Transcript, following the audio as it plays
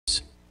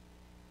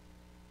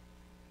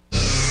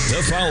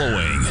The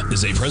following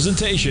is a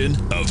presentation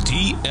of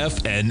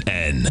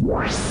TFNN.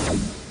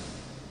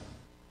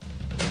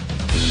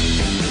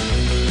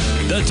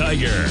 The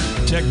Tiger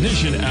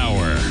Technician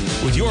Hour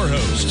with your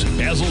host,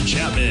 Basil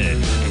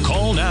Chapman.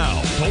 Call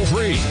now, toll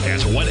free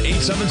at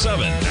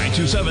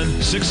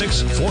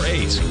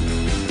 1-877-927-6648.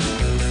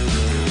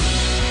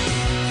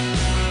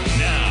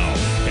 Now,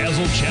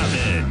 Basil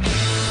Chapman.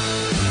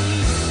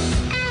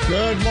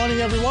 Good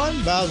morning,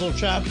 everyone. Basil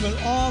Chapman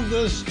on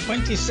this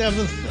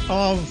 27th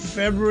of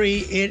February.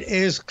 It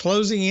is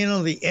closing in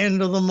on the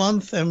end of the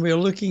month, and we're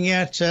looking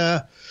at,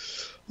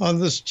 on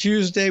this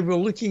Tuesday, we're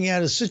looking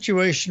at a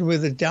situation where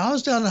the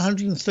Dow's down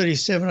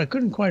 137. I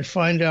couldn't quite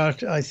find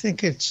out. I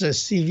think it's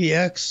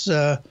CVX,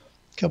 a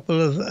couple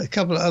of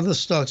other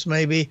stocks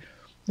maybe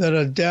that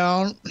are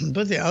down,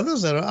 but the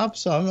others that are up.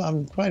 So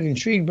I'm quite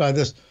intrigued by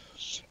this.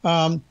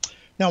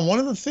 Now, one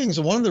of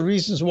the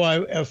reasons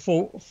why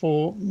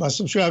for my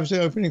subscribers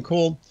to opening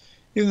call,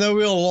 even though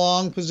we're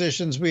long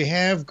positions, we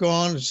have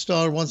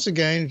started once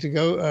again to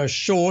go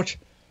short.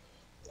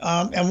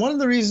 And one of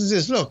the reasons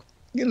is, look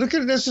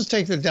at it. Let's just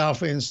take the Dow,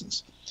 for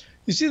instance.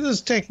 You see this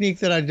technique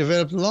that I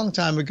developed a long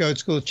time ago.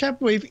 It's called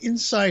Chapman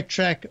Inside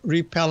Track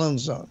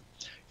Repellent Zone.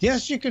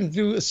 Yes, you can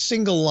do a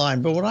single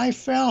line, but what I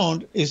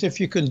found is if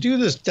you can do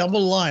this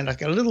double line,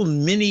 like a little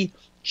mini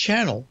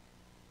channel,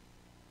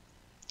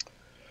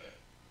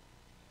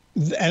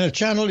 and a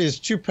channel is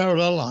two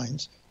parallel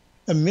lines,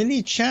 a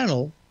mini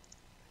channel,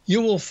 you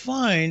will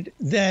find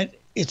that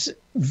it's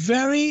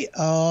very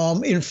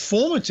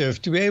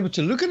informative to be able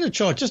to look at a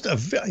chart.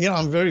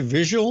 I'm very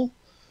visual.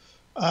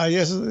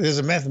 Yes, there's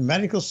a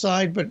mathematical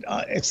side, but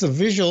it's the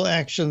visual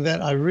action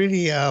that I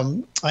really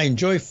I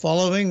enjoy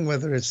following,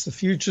 whether it's the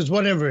futures,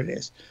 whatever it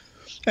is.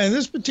 And in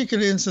this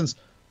particular instance,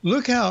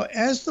 look how,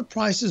 as the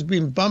price has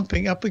been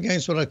bumping up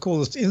against what I call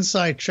this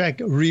inside track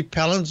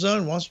repellent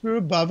zone, once we're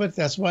above it,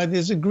 that's why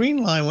there's a green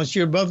line. Once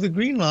you're above the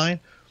green line,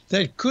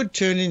 that could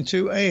turn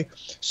into a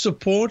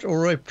support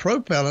or a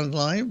propellant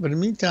line. But in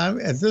the meantime,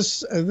 at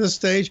this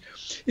stage,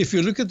 if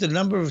you look at the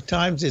number of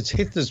times it's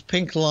hit this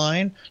pink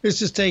line, let's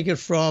just take it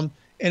from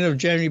end of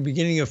January,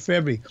 beginning of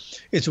February.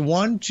 It's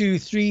 1, 2,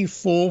 3,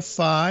 4,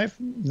 5,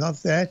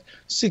 not that,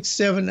 6,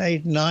 7,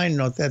 8, 9,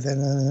 not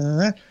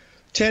that,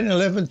 10,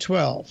 11,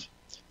 12.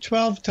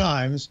 12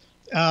 times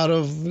out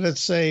of,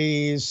 let's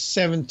say,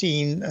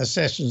 17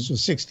 sessions or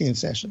 16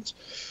 sessions.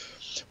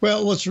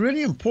 Well, what's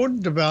really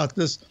important about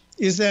this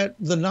is that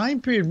the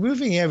 9-period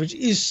moving average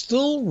is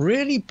still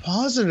really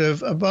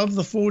positive above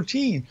the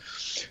 14.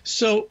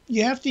 So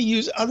you have to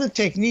use other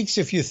techniques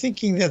if you're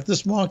thinking that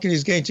this market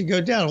is going to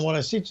go down. And what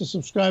I said to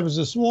subscribers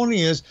this morning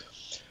is,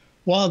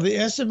 while the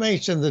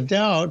SMH and the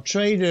Dow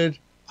traded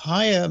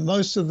higher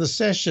most of the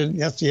session,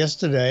 that's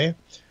yesterday,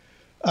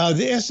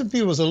 the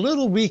S&P was a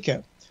little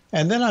weaker.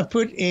 And then I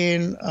put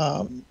in,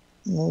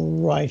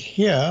 right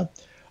here,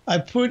 I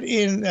put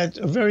in at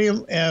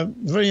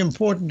very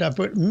important, I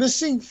put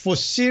missing for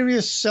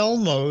serious sell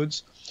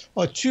modes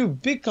are two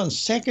big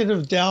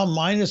consecutive Dow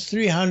minus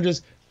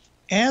 300s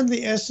and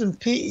the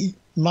S&P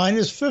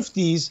minus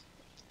 50s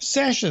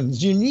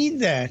sessions. You need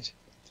that.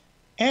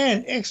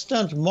 And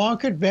extant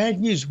market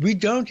bad news. We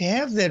don't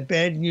have that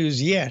bad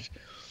news yet.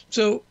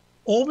 So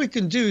all we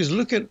can do is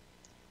look at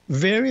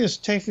various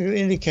technical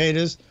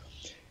indicators,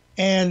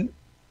 and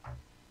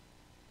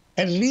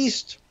at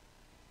least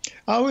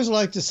I always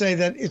like to say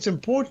that it's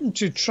important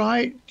to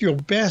try your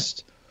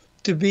best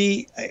to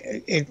be,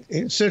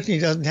 it certainly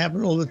doesn't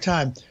happen all the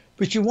time,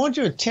 but you want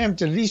to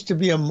attempt at least to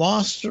be a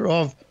master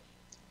of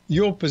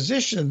your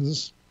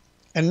positions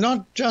and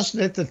not just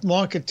let the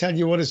market tell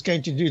you what it's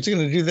going to do. It's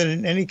going to do that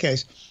in any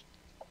case.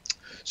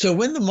 So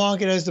when the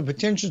market has the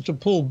potential to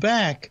pull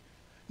back,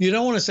 you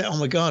don't want to say, oh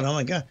my God.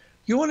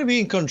 You want to be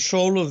in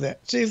control of that.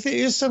 So if there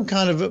is some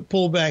kind of a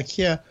pullback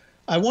here,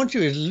 I want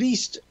to at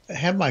least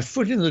have my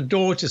foot in the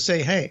door to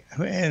say, hey,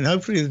 and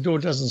hopefully the door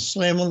doesn't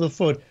slam on the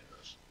foot.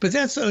 But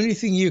that's the only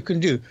thing you can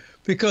do.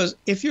 Because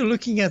if you're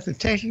looking at the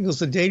technicals,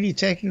 the daily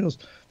technicals,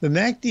 the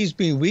MACD's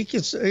been weak.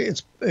 It's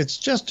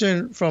just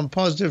turned from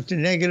positive to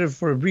negative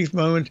for a brief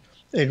moment.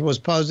 It was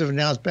positive, and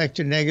now it's back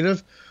to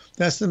negative.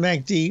 That's the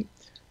MACD.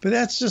 But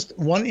that's just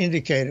one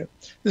indicator.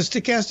 The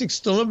stochastic's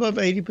still above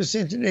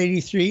 80% at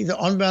 83. The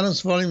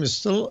on-balance volume is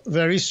still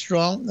very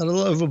strong, a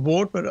little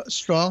overbought, but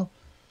strong.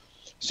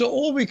 So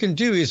all we can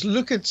do is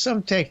look at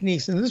some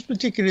techniques. In this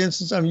particular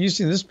instance, I'm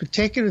using this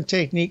particular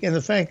technique and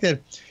the fact that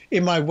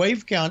in my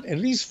wave count, at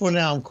least for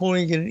now, I'm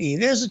calling it an E.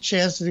 There's a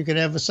chance that you could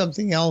have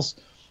something else.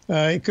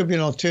 It could be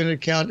an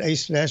alternate count,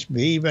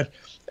 A/B, but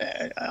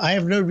I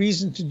have no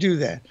reason to do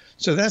that.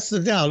 So that's the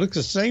Dow. Look,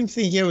 the same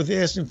thing here with the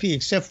S&P,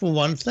 except for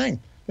one thing.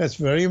 That's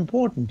very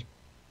important.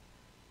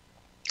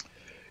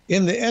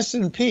 In the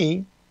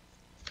S&P,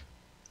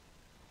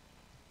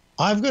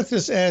 I've got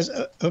this as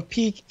a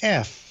peak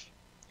F.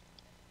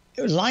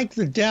 Like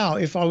the Dow,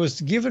 if I was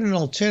to give it an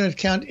alternate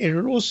count, it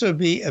would also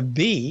be a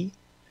B.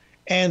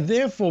 And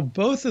therefore,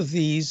 both of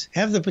these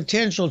have the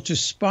potential to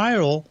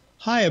spiral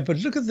higher. But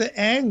look at the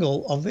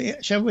angle of the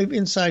Chapman Wave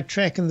Inside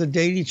Track in the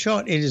daily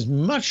chart. It is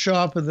much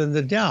sharper than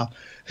the Dow.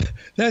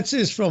 That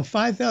says from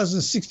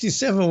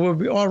 5,067, where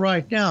we are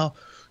right now,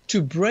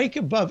 to break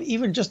above,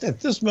 even just at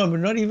this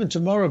moment, not even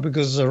tomorrow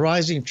because it's a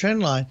rising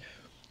trend line,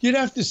 you'd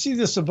have to see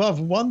this above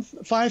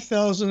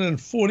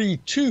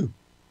 5,042.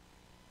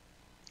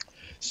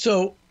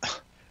 So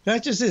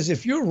that just says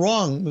if you're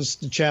wrong,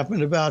 Mr.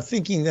 Chapman, about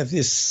thinking that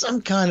there's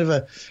some kind of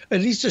at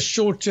least a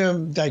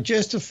short-term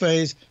digestive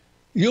phase,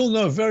 you'll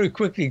know very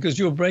quickly because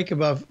you'll break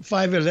above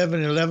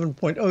 511,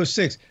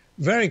 11.06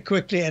 very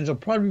quickly, and it'll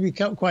probably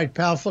become quite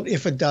powerful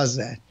if it does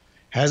that.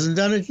 Hasn't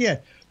done it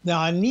yet. Now,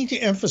 I need to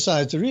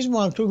emphasize the reason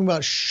why I'm talking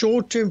about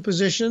short-term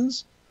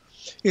positions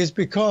is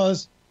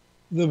because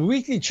the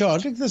weekly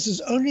chart, look, this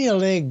is only a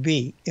leg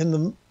B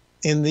in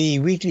the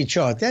weekly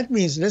chart. That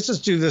means, let's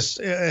just do this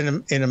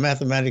in a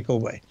mathematical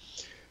way.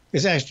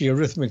 It's actually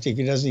arithmetic.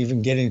 It doesn't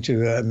even get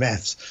into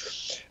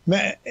maths.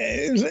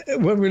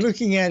 What we're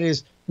looking at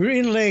is we're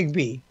in leg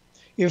B.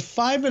 If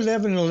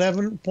 511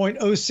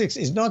 11.06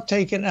 is not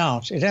taken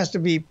out, it has to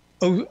be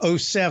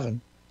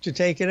 0.07 to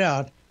take it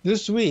out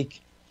this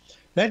week.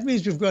 That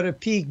means we've got a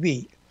peak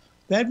B.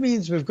 That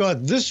means we've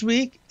got this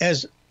week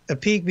as a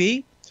peak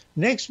B,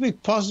 next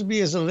week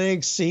possibly as a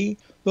leg C,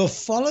 the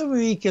following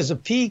week as a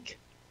peak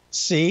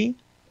C,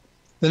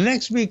 the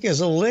next week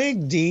as a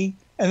leg D,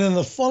 and then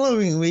the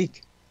following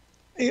week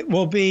it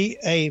will be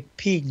a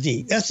peak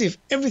D. That's if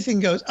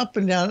everything goes up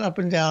and down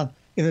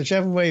in the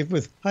Chapman wave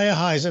with higher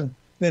highs and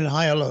then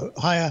higher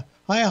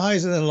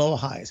highs and then lower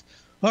highs.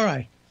 All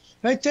right,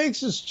 that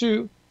takes us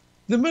to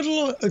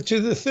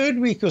the third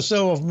week or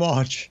so of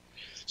March.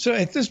 So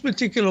at this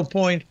particular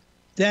point,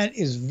 that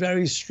is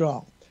very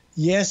strong.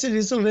 Yes, it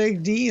is a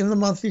leg D in the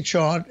monthly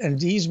chart, and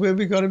D is where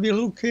we've got to be a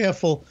little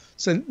careful.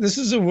 So this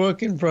is a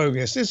work in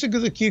progress. Let's look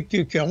at the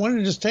QQQ. I want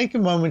to just take a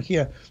moment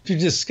here to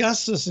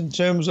discuss this in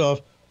terms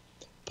of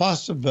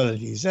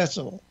possibilities. That's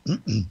all.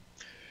 In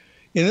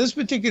this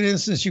particular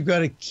instance, you've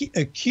got a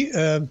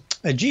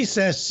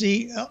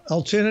GSAT-C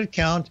alternate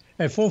count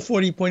at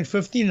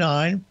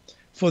 440.59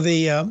 for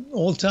the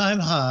all-time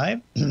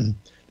high.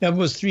 That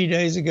was 3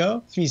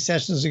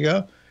 sessions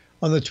ago,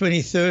 on the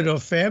 23rd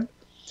of Feb.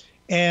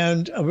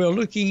 And we're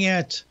looking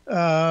at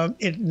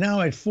it now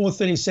at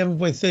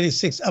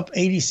 437.36, up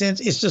 80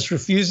 cents. It's just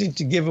refusing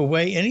to give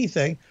away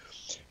anything.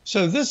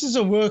 So this is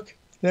a work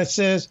that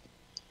says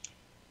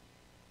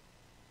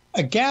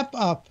a gap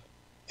up,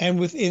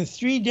 and within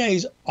 3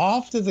 days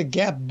after the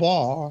gap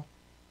bar,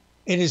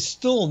 it is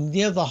still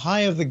near the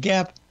high of the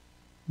gap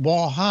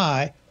bar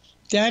high.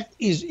 That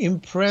is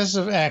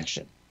impressive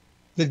action.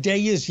 The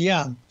day is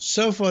young.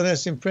 So far,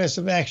 that's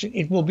impressive action.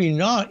 It'll be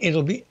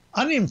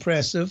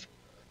unimpressive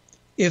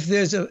if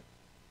there's a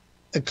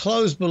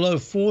close below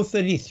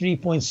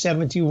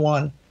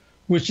 433.71,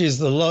 which is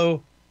the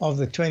low of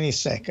the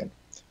 22nd,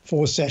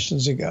 4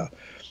 sessions ago.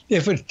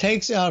 If it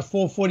takes out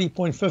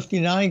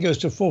 440.59, goes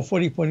to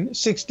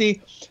 440.60,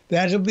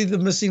 that'll be the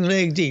missing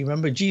leg D.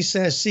 Remember,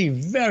 GSAT-C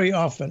very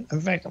often, in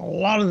fact, a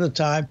lot of the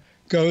time,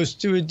 goes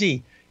to a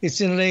D.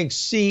 It's in leg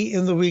C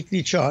in the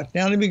weekly chart.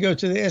 Now let me go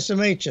to the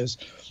SMHs.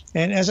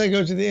 And as I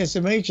go to the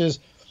SMHs,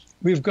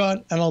 we've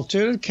got an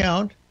alternate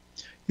count.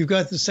 You've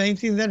got the same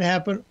thing that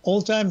happened,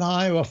 all-time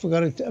high. I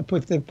forgot to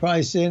put the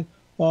price in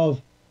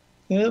of,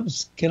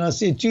 can I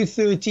say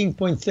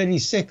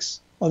 213.36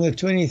 on the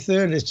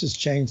 23rd. Let's just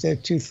change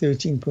that,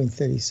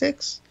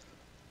 213.36.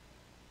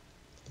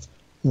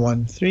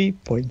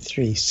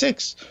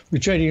 13.36. We're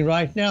trading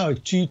right now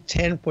at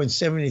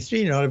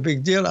 210.73. Not a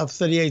big deal, up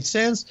 38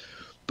 cents.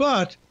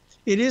 But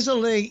it is a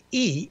leg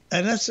E,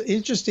 and that's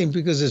interesting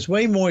because it's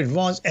way more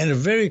advanced and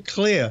very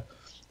clear.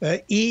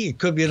 E, it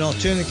could be an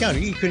alternate count.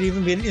 E could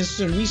even be an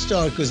instant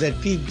restart because that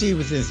peak D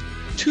within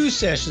 2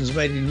 sessions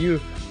made a new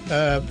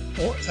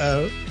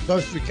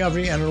both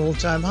recovery and an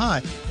all-time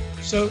high.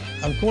 So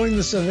I'm calling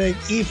this a leg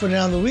E for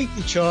now in the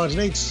weekly chart,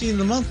 leg C in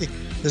the monthly.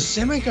 The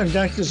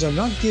semiconductors are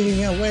not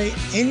giving away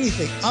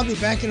anything. I'll be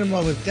back in a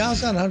moment.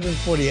 Dow's down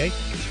 148.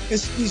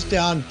 S&P's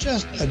down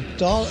just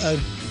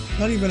 $1,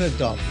 not even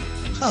 $1.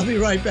 I'll be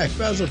right back.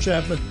 Basil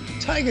Chapman,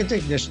 Tiger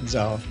Technicians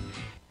Hour.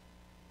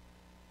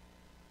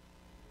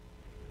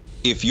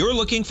 If you're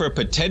looking for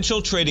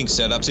potential trading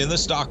setups in the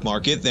stock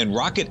market, then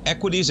Rocket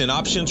Equities and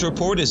Options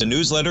Report is a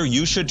newsletter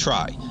you should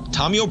try.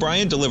 Tommy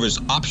O'Brien delivers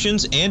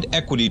options and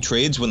equity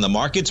trades when the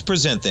markets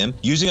present them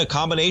using a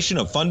combination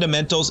of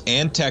fundamentals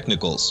and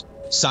technicals.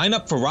 Sign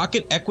up for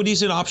Rocket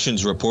Equities and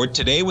Options Report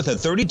today with a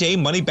 30-day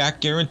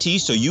money-back guarantee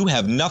so you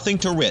have nothing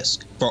to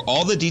risk. For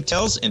all the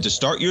details and to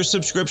start your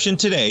subscription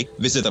today,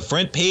 visit the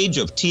front page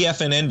of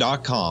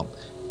TFNN.com.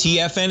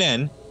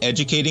 TFNN,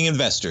 educating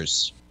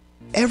investors.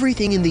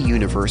 Everything in the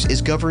universe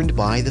is governed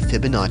by the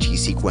Fibonacci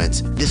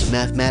sequence. This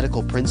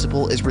mathematical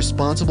principle is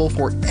responsible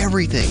for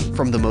everything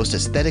from the most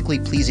aesthetically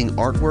pleasing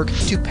artwork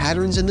to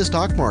patterns in the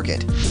stock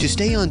market. To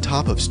stay on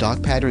top of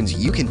stock patterns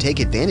you can take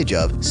advantage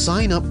of,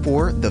 sign up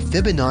for the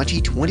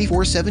Fibonacci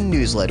 24/7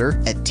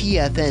 newsletter at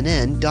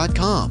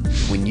TFNN.com.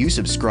 When you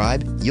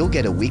subscribe, you'll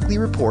get a weekly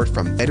report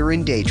from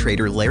veteran day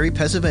trader Larry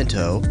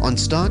Pesavento on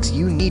stocks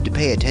you need to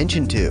pay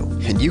attention to.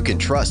 And you can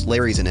trust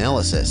Larry's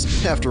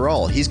analysis. After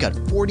all, he's got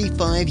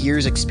 45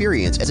 years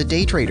experience as a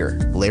day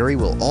trader. Larry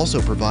will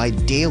also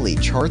provide daily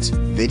charts,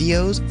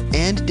 videos,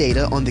 and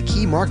data on the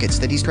key markets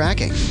that he's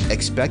tracking.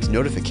 Expect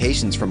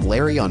notifications from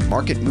Larry on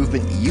market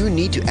movement you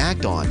need to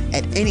act on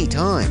at any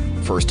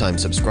time. First-time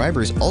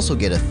subscribers also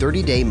get a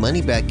 30-day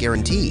money-back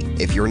guarantee.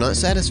 If you're not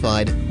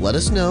satisfied, let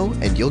us know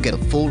and you'll get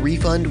a full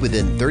refund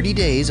within 30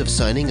 days of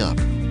signing up.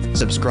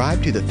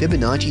 Subscribe to the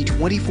Fibonacci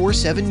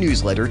 24/7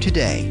 newsletter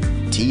today.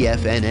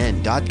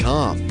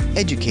 TFNN.com,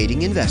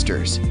 educating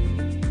investors.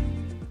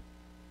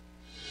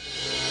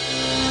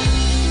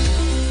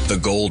 The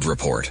Gold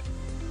Report.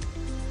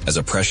 As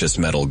a precious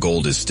metal,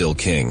 gold is still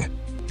king.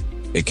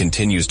 It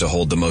continues to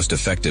hold the most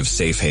effective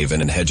safe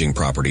haven and hedging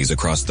properties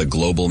across the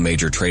global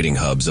major trading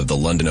hubs of the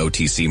London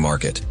OTC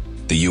market,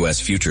 the U.S.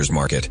 futures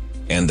market,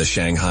 and the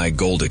Shanghai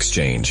Gold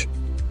Exchange.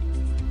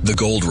 The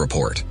Gold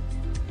Report.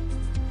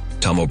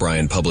 Tom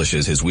O'Brien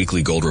publishes his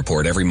weekly gold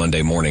report every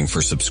Monday morning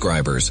for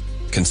subscribers,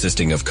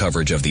 consisting of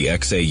coverage of the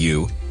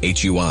XAU,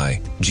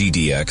 HUI,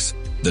 GDX,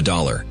 the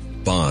dollar,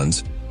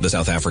 bonds, the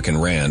South African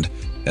rand,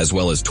 as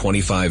well as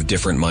 25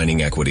 different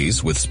mining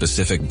equities with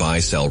specific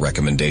buy-sell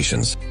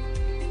recommendations.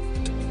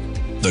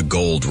 The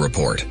Gold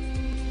Report.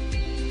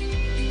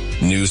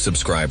 New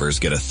subscribers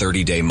get a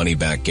 30-day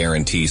money-back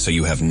guarantee so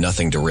you have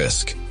nothing to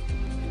risk.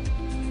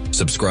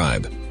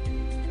 Subscribe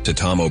to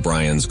Tom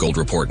O'Brien's Gold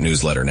Report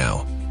newsletter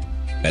now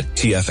at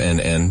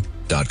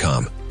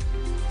TFNN.com.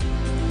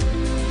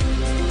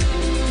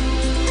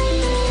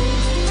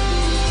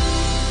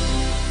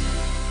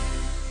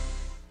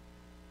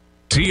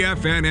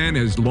 TFNN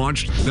has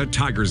launched the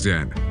Tiger's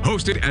Den.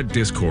 Hosted at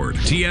Discord,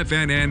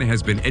 TFNN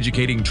has been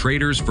educating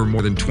traders for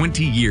more than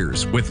 20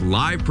 years with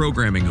live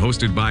programming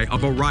hosted by a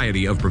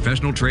variety of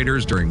professional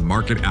traders during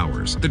market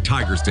hours. The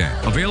Tiger's Den,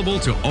 available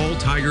to all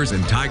tigers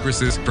and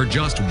tigresses for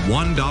just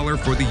 $1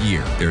 for the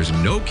year. There's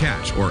no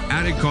catch or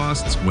added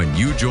costs when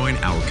you join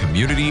our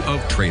community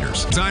of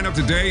traders. Sign up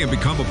today and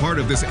become a part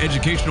of this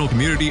educational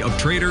community of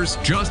traders.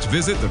 Just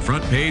visit the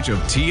front page of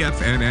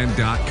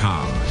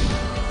TFNN.com.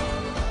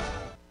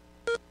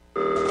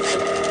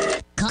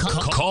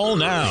 Call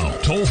now,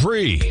 toll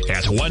free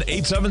at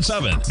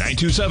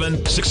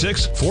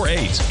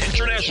 1-877-927-6648.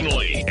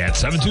 Internationally at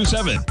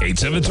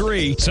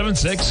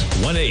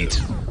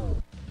 727-873-7618.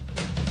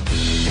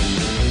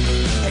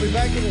 I'll be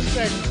back in a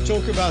second to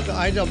talk about the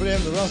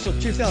IWM, the Russell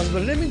 2000,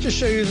 but let me just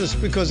show you this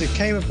because it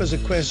came up as a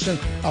question.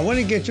 I want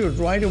to get to it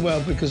right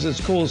away because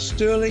it's called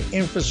Sterling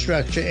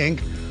Infrastructure, Inc.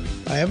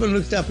 I haven't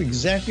looked up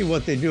exactly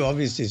what they do.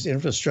 Obviously, it's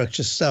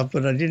infrastructure stuff,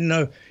 but I didn't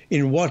know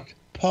in what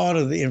part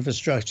of the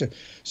infrastructure.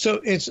 So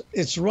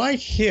it's right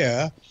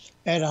here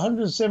at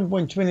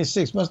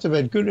 107.26. Must have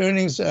had good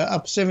earnings,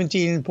 up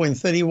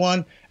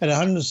 17.31 at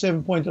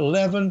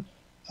 107.11.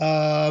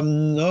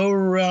 No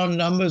round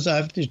numbers. I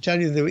have to tell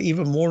you there were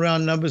even more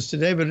round numbers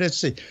today, but let's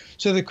see.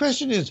 So the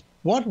question is,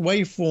 what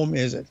waveform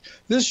is it?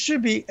 This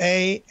should be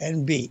A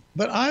and B.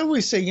 But I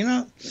always say,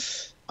 I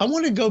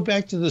want to go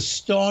back to the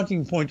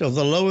starting point of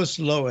the lowest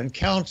low and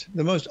count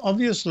the most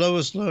obvious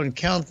lowest low and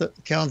count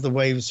the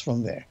waves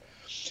from there.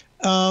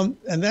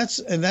 And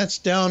that's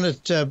down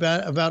at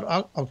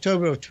about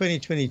October of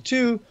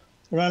 2022,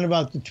 around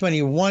about the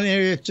 21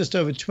 area, just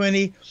over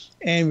 20,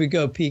 and we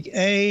go peak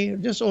A.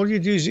 Just all you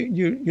do is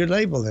you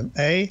label them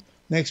A.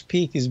 Next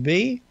peak is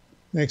B.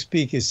 Next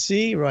peak is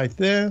C, right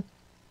there.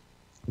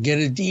 Get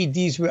a D.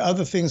 D's where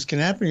other things can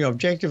happen. Your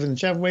objective in the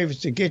Chapman wave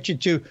is to get you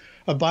to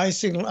a buy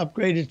signal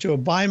upgraded to a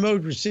buy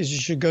mode, which says you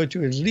should go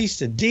to at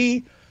least a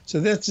D. So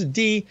that's a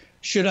D.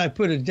 Should I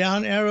put a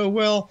down arrow?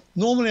 Well,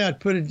 normally I'd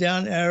put a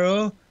down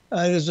arrow.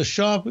 There's a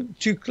sharp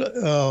two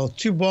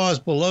bars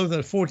below the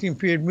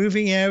 14-period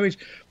moving average,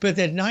 but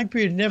that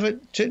 9-period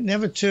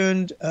never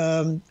turned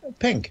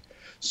pink.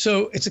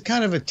 So it's a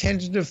kind of a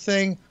tentative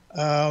thing.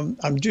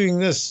 I'm doing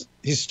this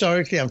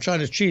historically. I'm trying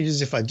to treat it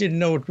as if I didn't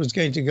know what was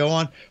going to go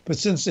on. But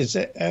since it's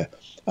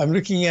I'm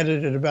looking at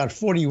it at about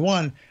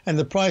 41, and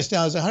the price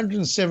now is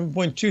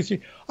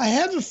 107.23. I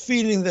have a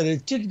feeling that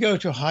it did go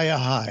to higher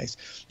highs.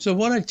 So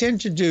what I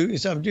tend to do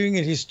is I'm doing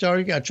it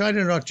historically. I try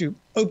to not to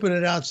open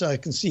it out so I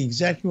can see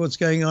exactly what's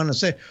going on and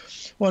say,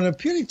 well, on a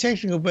purely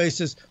technical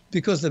basis,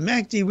 because the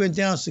MACD went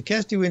down,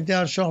 stochastic went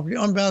down sharply,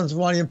 unbalanced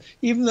volume,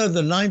 even though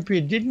the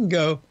 9-period didn't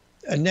go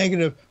a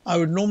negative, I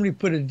would normally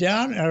put a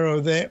down arrow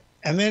there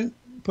and then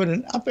put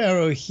an up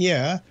arrow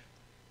here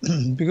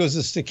because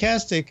the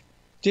stochastic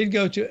did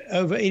go to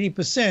over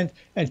 80%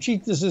 and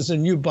treat this as a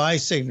new buy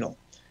signal.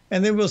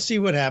 And then we'll see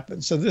what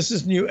happens. So this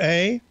is new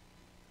A,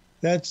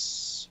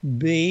 that's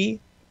B,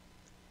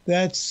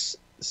 that's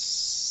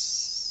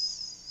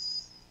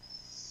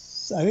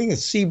I think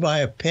it's C by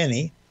a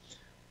penny.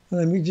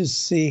 Let me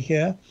just see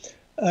here.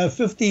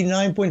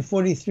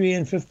 59.43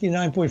 and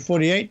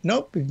 59.48.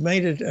 Nope, it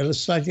made it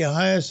slightly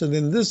higher. So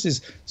then this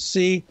is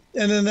C,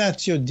 and then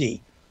that's your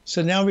D.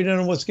 So now we don't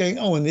know what's going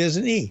on. Oh, and there's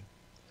an E.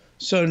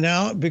 So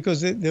now,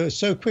 because they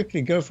so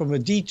quickly go from a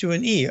D to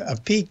an E, a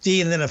peak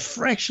D and then a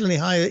fractionally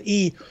higher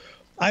E,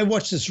 I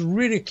watch this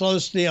really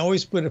closely. I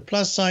always put a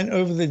plus sign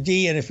over the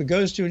D, and if it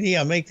goes to an E,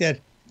 I make that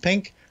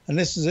pink, and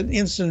this is an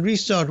instant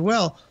restart.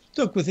 Well,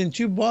 look, within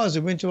 2 bars,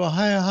 it went to a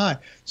higher high.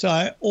 So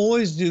I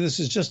always do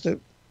this as just a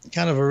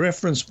kind of a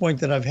reference point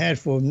that I've had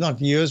for not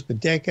years,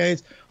 but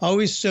decades. I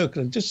always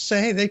circle it. Just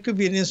say, hey, that could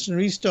be an instant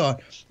restart,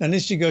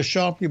 unless you go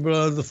sharply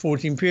below the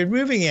 14-period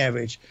moving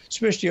average,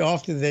 especially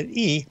after that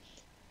E,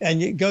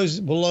 and it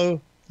goes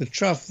below the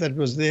trough that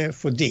was there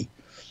for D.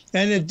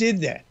 And it did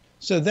that.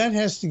 So that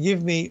has to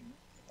give me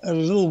a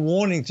little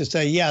warning to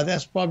say, yeah,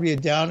 that's probably a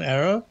down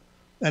arrow.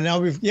 And now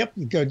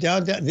go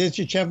down. There's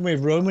your Chapman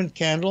wave Roman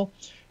candle.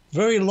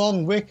 Very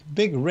long wick,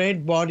 big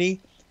red body,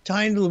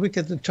 tiny little wick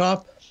at the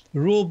top. The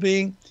rule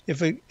being,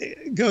 if it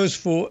goes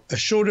for a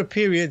shorter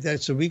period,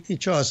 that's a weekly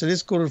chart. So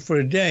let's call it for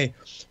a day.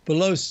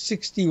 Below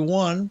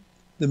 61,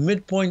 the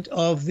midpoint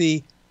of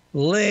the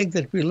leg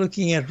that we're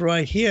looking at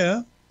right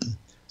here,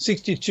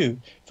 62.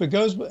 If it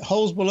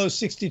holds below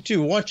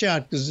 62, watch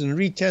out because it's going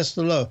to retest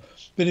the low.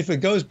 But if it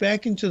goes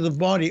back into the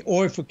body,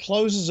 or if it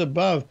closes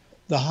above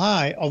the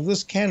high of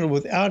this candle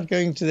without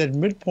going to that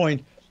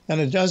midpoint, and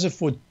it does it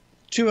for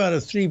 2 out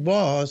of 3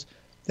 bars,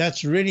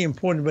 that's really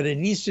important, but it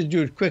needs to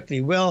do it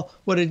quickly. Well,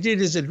 what it did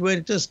is it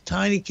went just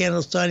tiny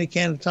candles, tiny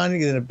candle,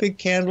 tiny, then a big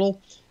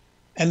candle,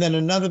 and then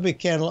another big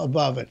candle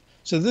above it.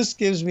 So this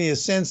gives me a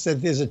sense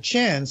that there's a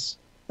chance,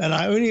 and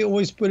I only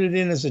always put it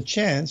in as a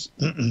chance,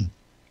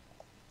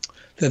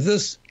 that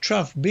this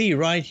trough B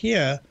right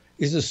here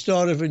is the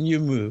start of a new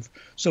move.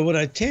 So what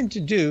I tend to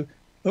do,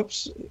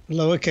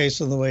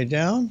 lowercase on the way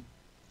down,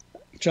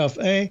 trough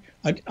A,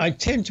 I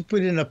tend to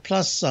put in a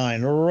plus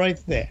sign right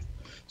there.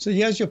 So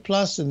here's your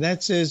plus, and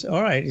that says,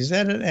 all right, is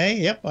that an A?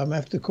 Yep, I'm going to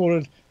have to call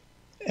it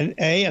an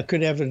A. I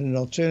could have it in an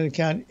alternate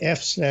account,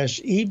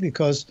 F/E,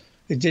 because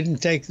it didn't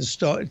take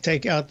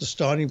out the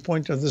starting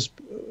point of this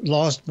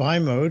last buy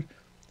mode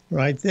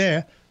right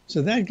there.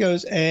 So that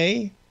goes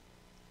A.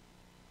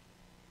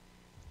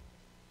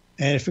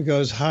 And if it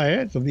goes higher,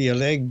 it'll be a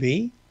leg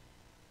B.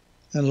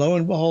 And lo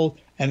and behold,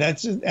 and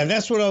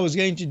that's what I was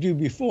going to do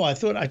before. I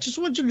thought I just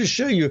wanted to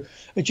show you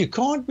that you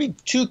can't be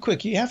too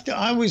quick. You have to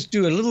always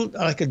do a little,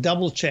 like a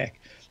double check.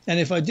 And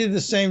if I did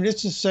the same,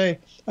 let's just say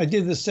I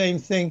did the same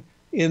thing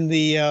in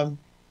the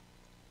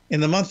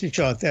monthly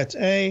chart. That's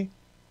A,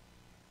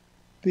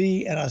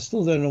 B, and I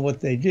still don't know what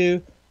they do.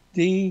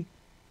 D,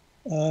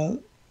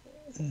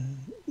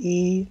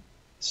 E,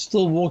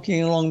 still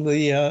walking along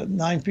the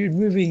 9-period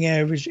moving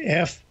average,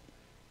 F,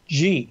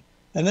 G.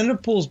 And then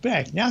it pulls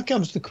back. Now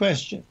comes the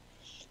question.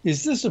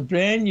 Is this a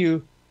brand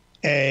new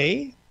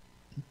A,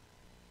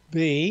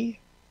 B,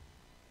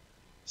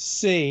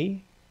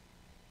 C,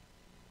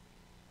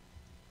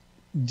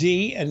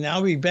 D, and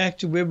now we're back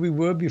to where we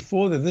were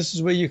before, that this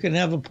is where you can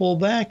have a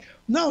pullback?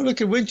 No, look,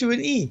 it went to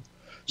an E.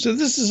 So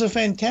this is a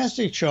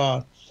fantastic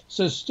chart.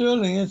 So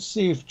sterling, let's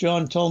see if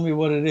John told me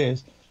what it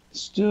is.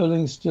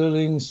 Sterling.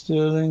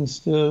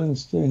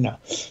 No.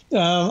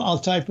 I'll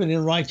type it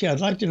in right here.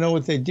 I'd like to know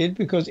what they did,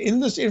 because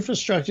in this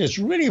infrastructure, it's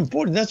really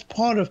important. That's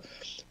part of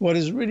what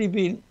has really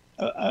been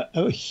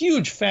a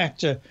huge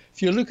factor.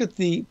 If you look at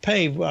the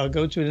PAVE, I'll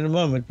go to it in a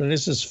moment, but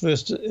let's just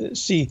first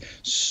see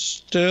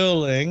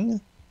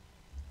sterling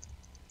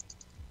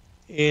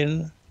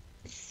and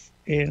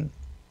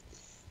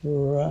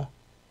I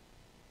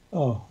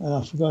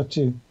forgot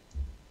to.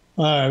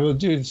 All right, we'll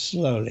do it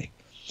slowly.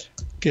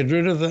 Get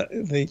rid of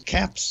the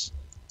caps.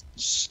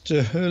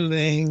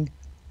 Sterling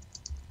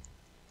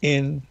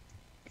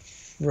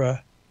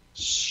infrastructure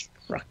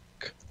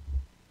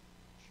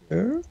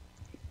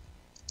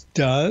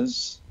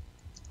does.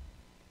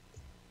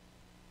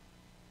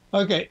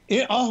 Okay.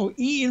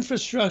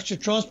 E-infrastructure,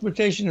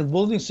 transportation, and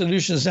building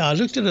solutions. Now, I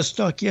looked at a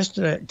stock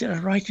yesterday. Did I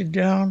write it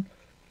down?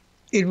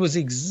 It was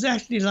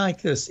exactly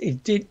like this.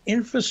 It did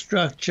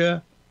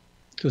infrastructure.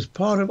 It was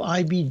part of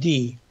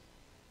IBD.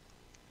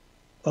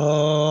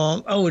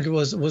 It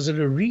was it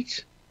a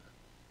REIT?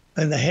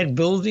 And they had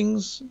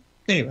buildings.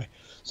 Anyway,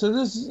 so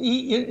this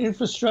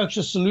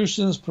infrastructure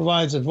solutions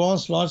provides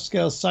advanced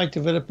large-scale site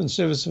development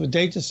services for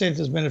data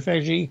centers,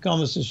 manufacturing,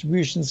 e-commerce,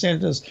 distribution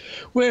centers,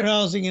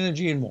 warehousing,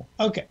 energy, and more.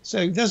 Okay,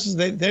 so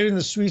they're in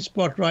the sweet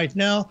spot right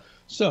now.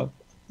 So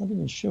I'm not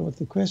even sure what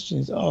the question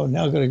is. Oh,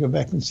 now I've got to go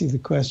back and see the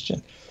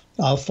question.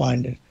 I'll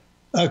find it.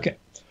 Okay.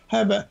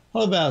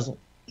 Hello, Basil.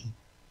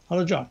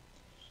 Hello, John.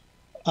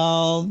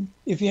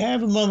 If you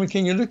have a moment,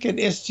 can you look at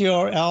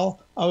STRL?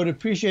 I would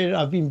appreciate it.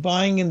 I've been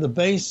buying in the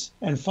base,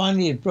 and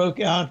finally it broke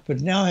out,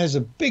 but now has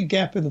a big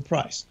gap in the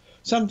price.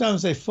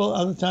 Sometimes they fill,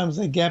 other times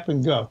they gap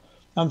and go.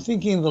 I'm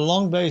thinking the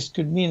long base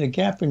could mean a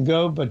gap and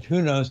go, but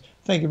who knows?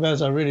 Thank you,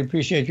 Baz. I really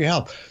appreciate your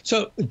help.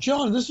 So,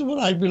 John, this is what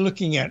I'd be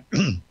looking at.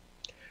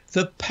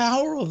 The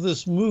power of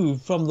this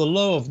move from the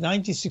low of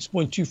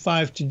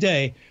 96.25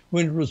 today,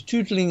 when it was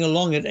tootling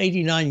along at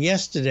 89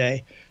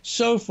 yesterday,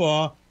 so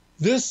far,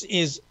 this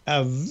is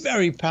a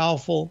very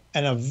powerful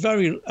and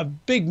a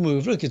big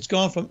move. Look, it's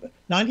gone from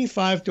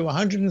 95 to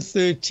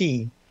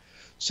 113.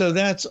 So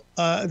that's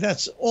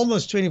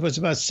almost 20 points,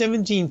 about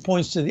 17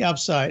 points to the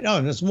upside. Oh,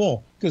 and it's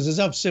more because it's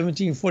up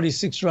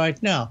 17.46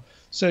 right now.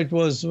 So it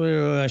was,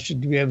 I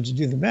should be able to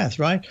do the math,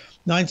 right?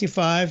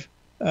 95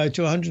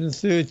 to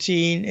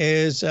 113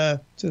 is, so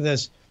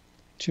that's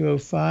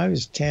 205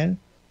 is 10.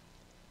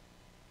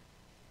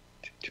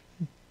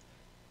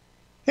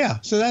 Yeah,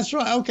 so that's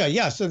right. Okay,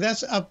 yeah, so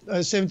that's up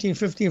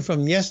 17.15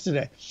 from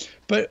yesterday.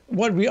 But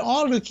what we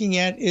are looking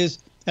at is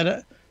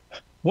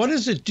what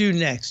does it do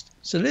next?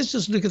 So let's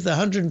just look at the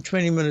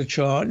 120-minute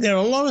chart. There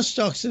are a lot of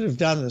stocks that have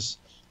done this,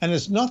 and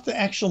it's not the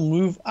actual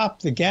move up,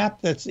 the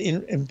gap that's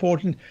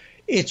important.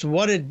 It's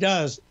what it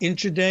does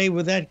intraday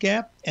with that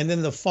gap, and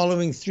then the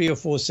following 3 or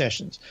 4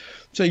 sessions.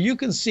 So you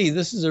can see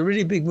this is a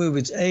really big move.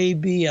 It's A,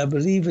 B, I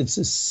believe it's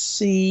a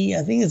C.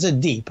 I think it's a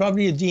D,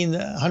 probably a D in the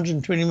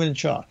 120-minute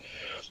chart.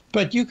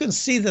 But you can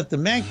see that the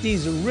MACD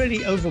is already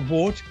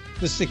overbought.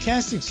 The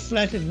stochastic's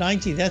flat at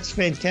 90. That's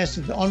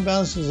fantastic. The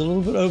on-balance is a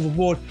little bit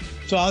overbought.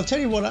 So I'll tell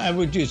you what I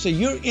would do. So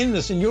you're in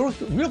this, and your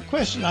real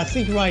question, I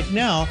think, right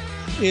now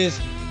is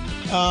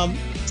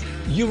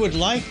you would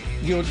like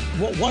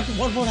what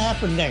will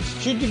happen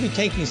next? Should you be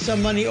taking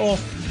some money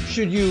off?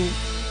 Should you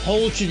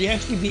hold? Should you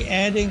actually be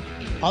adding?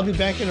 I'll be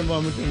back in a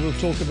moment, and we'll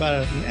talk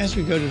about it. And as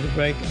we go to the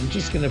break, I'm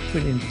just going to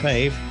put in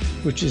PAVE,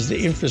 which is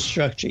the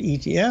infrastructure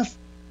ETF.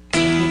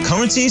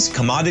 Currencies,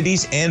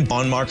 commodities, and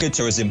bond markets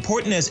are as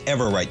important as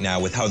ever right now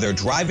with how they're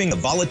driving the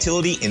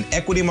volatility in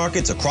equity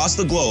markets across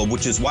the globe,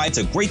 which is why it's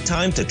a great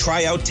time to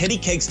try out Teddy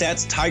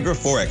Kegstad's Tiger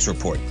Forex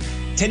Report.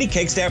 Teddy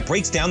Kegstad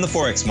breaks down the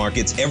Forex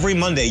markets every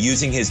Monday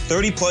using his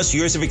 30-plus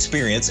years of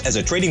experience as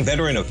a trading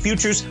veteran of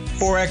futures,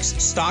 Forex,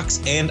 stocks,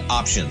 and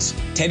options.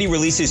 Teddy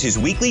releases his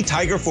weekly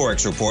Tiger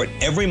Forex Report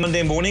every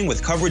Monday morning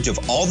with coverage of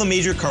all the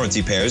major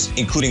currency pairs,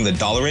 including the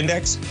dollar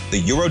index, the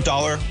euro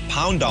dollar,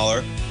 pound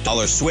dollar,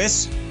 dollar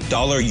Swiss,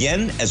 dollar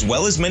yen, as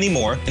well as many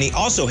more, and he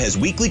also has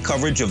weekly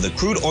coverage of the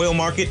crude oil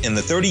market and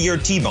the 30-year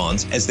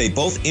T-bonds, as they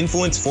both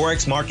influence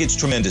Forex markets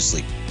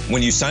tremendously.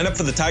 When you sign up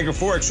for the Tiger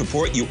Forex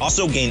Report, you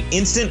also gain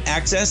instant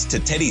access to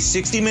Teddy's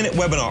 60-minute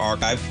webinar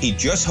archive he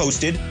just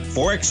hosted,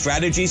 Forex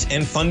Strategies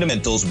and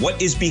Fundamentals,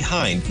 What is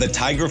Behind the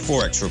Tiger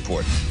Forex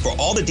Report. For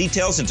all the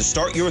details and to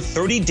start your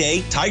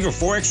 30-day Tiger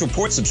Forex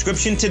Report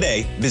subscription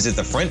today, visit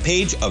the front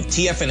page of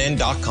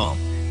TFNN.com.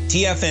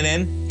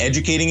 TFNN,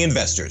 educating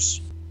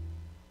investors.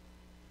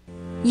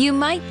 You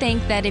might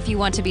think that if you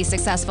want to be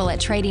successful at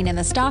trading in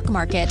the stock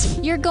market,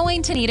 you're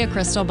going to need a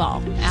crystal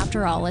ball.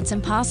 After all, it's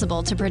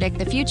impossible to predict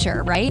the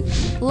future, right?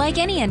 Like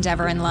any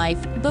endeavor in life,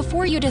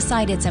 before you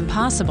decide it's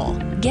impossible,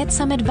 get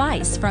some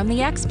advice from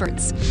the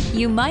experts.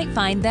 You might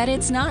find that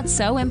it's not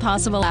so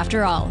impossible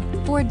after all.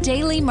 For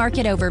daily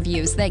market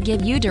overviews that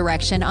give you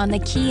direction on the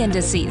key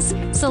indices,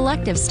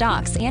 selective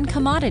stocks, and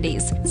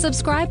commodities,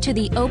 subscribe to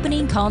the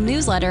Opening Call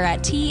newsletter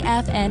at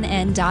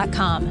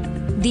TFNN.com.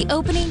 The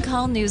Opening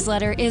Call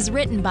newsletter is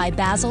written by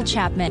Basil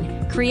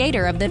Chapman,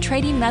 creator of the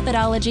trading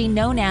methodology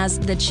known as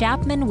the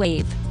Chapman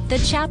Wave. The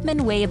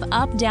Chapman Wave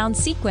up-down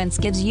sequence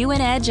gives you an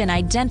edge in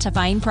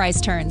identifying price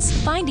turns,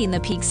 finding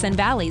the peaks and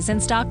valleys in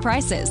stock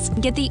prices.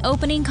 Get the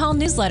Opening Call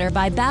newsletter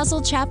by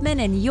Basil Chapman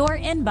in your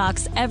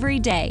inbox every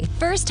day.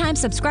 First-time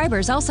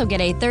subscribers also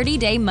get a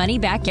 30-day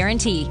money-back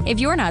guarantee.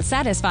 If you're not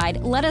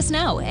satisfied, let us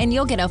know, and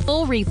you'll get a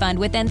full refund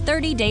within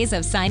 30 days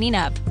of signing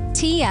up.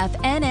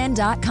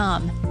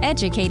 TFNN.com,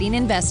 educating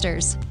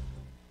investors.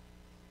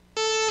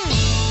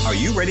 Are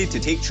you ready to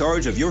take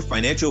charge of your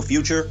financial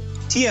future?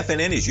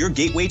 TFNN is your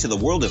gateway to the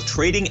world of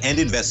trading and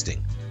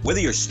investing. Whether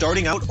you're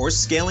starting out or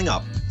scaling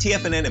up,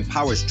 TFNN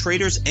empowers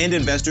traders and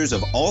investors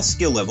of all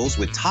skill levels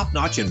with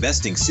top-notch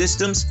investing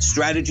systems,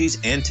 strategies,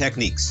 and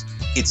techniques.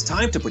 It's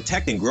time to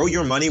protect and grow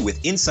your money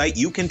with insight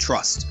you can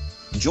trust.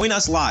 Join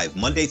us live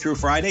Monday through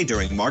Friday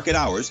during market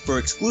hours for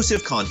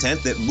exclusive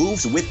content that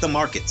moves with the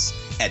markets.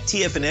 At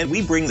TFNN,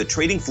 we bring the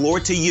trading floor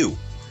to you.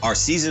 Our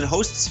seasoned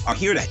hosts are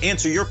here to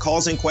answer your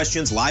calls and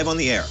questions live on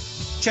the air.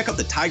 Check out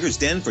the Tiger's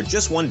Den for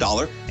just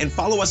 $1 and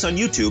follow us on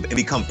YouTube and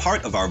become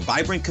part of our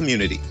vibrant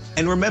community.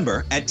 And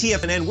remember, at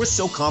TFNN, we're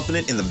so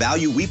confident in the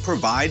value we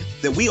provide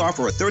that we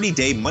offer a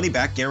 30-day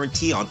money-back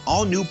guarantee on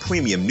all new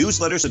premium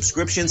newsletter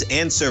subscriptions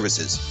and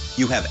services.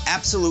 You have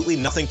absolutely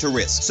nothing to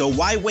risk, so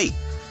why wait?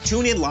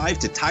 Tune in live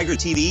to Tiger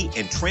TV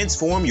and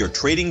transform your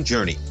trading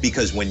journey,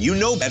 because when you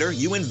know better,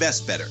 you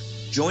invest better.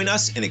 Join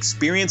us and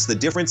experience the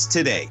difference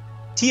today.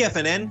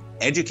 TFNN,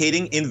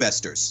 educating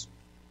investors.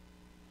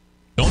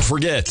 Don't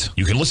forget,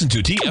 you can listen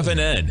to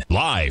TFNN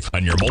live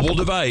on your mobile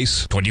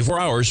device 24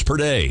 hours per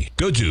day.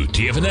 Go to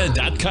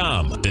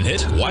TFNN.com, then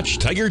hit Watch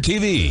Tiger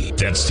TV.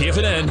 That's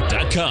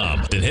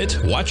TFNN.com, then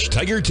hit Watch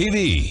Tiger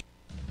TV.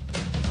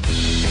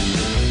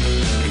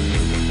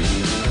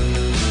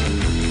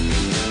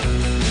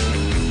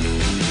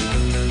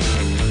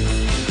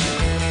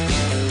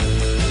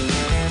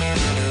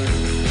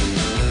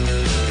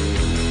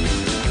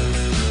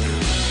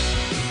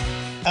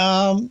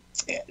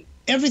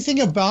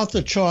 everything about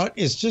the chart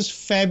is just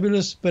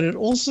fabulous, but it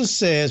also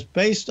says,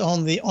 based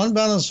on the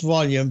unbalanced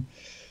volume,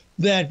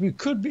 that we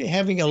could be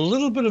having a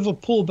little bit of a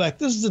pullback.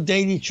 This is the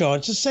daily chart.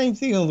 It's the same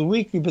thing on the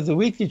weekly, but the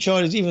weekly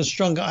chart is even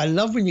stronger. I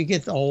love when you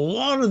get a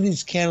lot of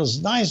these candles,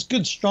 nice,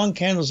 good, strong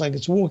candles, like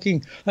it's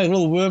walking, like a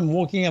little worm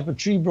walking up a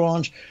tree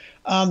branch.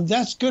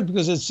 That's good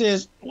because it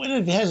says when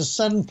it has a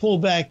sudden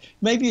pullback,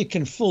 maybe it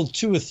can fill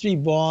 2 or 3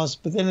 bars,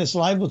 but then it's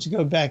liable to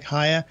go back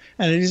higher.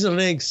 And it is a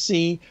leg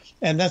C,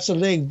 and that's a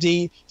leg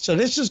D. So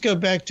let's just go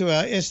back to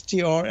our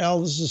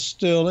STRL. This is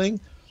sterling.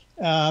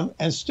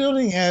 And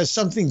sterling has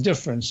something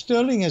different.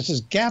 Sterling has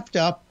just gapped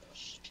up,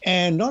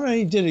 and not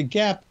only did it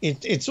gap,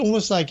 it's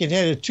almost like it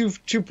had a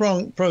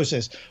two-pronged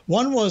process.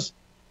 One was,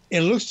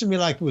 it looks to me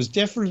like it was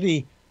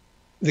definitely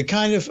the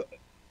kind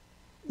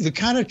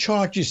of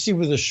chart you see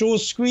with a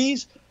short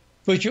squeeze,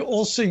 but you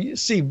also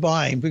see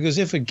buying, because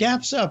if it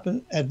gaps up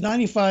at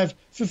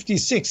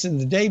 95.56 and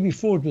the day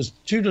before it was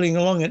tootling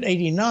along at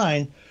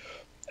 89,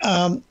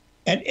 at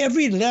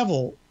every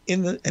level,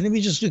 and let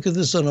me just look at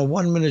this on a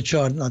 1-minute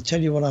chart, and I'll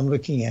tell you what I'm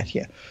looking at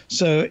here.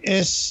 So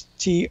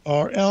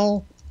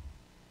STRL,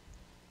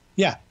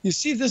 yeah, you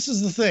see, this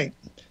is the thing,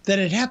 that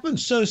it happened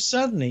so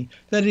suddenly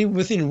that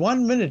within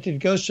 1 minute it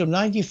goes from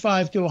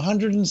 95 to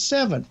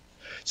 107.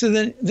 So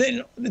then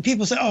the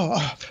people say,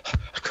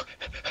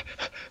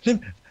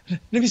 let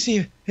me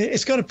see,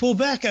 it's got to pull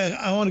back.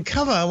 I want to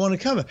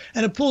cover.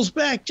 And it pulls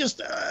back just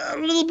a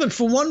little bit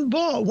for 1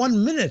 bar,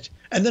 1 minute,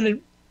 and then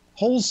it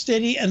holds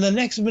steady, and the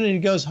next minute it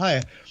goes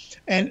higher.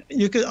 And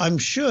you could, I'm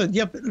sure,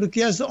 yep, look,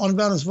 here's the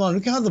on-balance volume.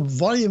 Look how the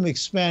volume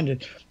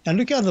expanded. And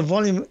look how the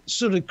volume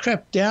sort of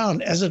crept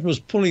down as it was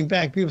pulling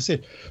back. People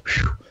said,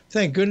 whew,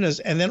 thank goodness.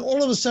 And then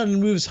all of a sudden it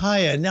moves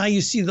higher. Now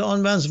you see the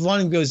on-balance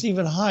volume goes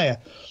even higher.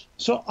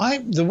 So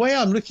the way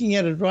I'm looking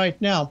at it right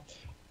now,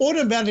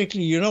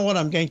 automatically, you know what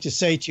I'm going to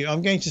say to you?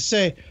 I'm going to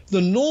say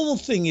the normal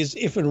thing is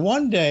if in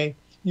one day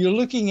you're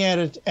looking at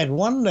it at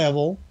one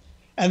level,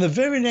 and the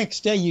very next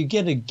day you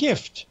get a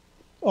gift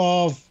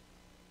of,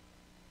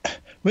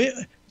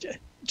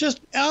 just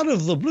out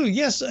of the blue,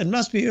 yes, it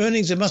must be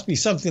earnings. It must be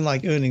something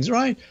like earnings,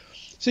 right?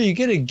 So you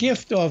get a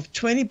gift of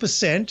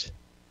 20%.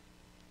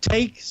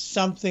 Take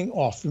something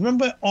off.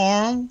 Remember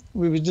ARM?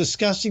 We were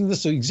discussing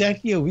this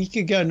exactly a week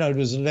ago. No, it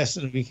was less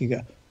than a week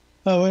ago.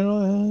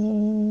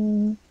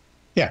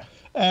 Yeah.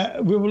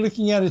 We were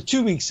looking at it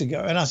 2 weeks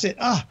ago, and I said,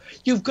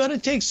 you've got to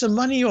take some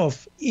money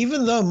off.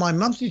 Even though my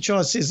monthly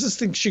chart says this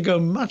thing should go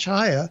much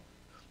higher,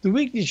 the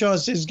weekly chart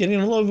says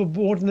getting a little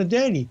overbought in the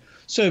daily.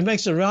 So it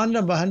makes a round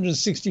number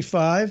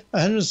 165,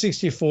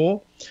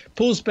 164,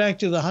 pulls back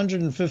to the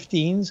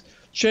 115s,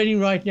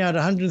 trading right now at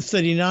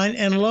 139,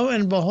 and lo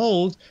and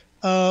behold,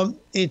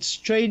 it's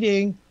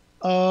trading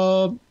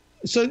so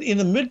in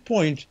the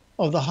midpoint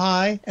of the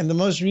high and the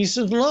most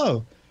recent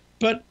low.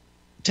 But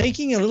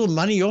taking a little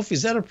money off,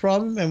 is that a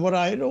problem? And what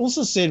I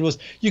also said was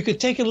you could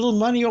take a little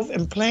money off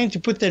and plan to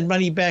put that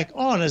money back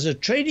on as a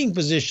trading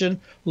position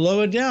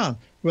lower down.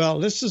 Well,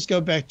 let's just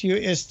go back to your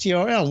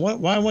STRL.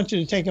 Why I want you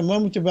to take a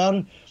moment about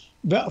it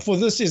for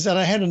this is that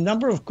I had a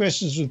number of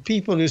questions with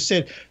people who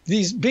said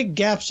these big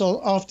gaps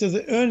are after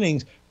the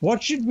earnings.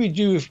 What should we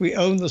do if we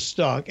own the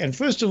stock? And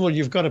first of all,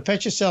 you've got to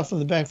pat yourself on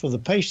the back for the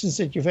patience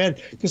that you've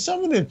had, because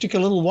some of them took a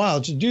little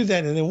while to do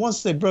that. And then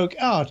once they broke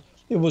out,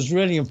 it was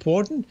really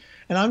important.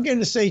 And I'm going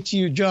to say to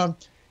you, John,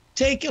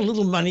 take a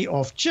little money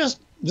off.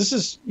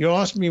 You're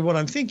asking me what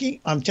I'm thinking.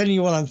 I'm telling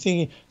you what I'm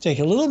thinking. Take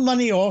a little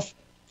money off.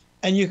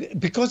 And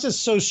because it's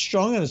so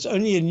strong and it's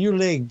only a new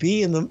leg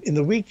B in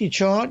the weekly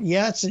chart,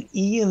 yeah, it's an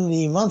E in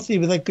the monthly,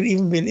 but that could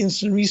even be an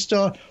instant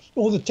restart.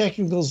 All the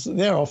technicals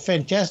there are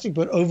fantastic,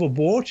 but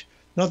overbought.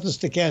 Not the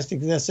stochastic,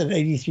 that's at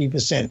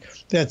 83%.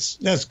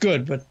 That's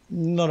good, but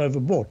not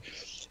overbought.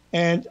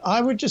 And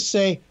I would just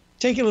say,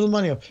 take a little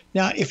money off.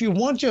 Now, if you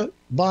want to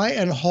buy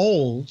and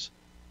hold,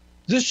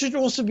 this should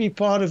also be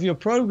part of your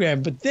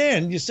program. But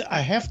then you say,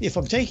 if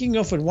I'm taking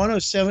off at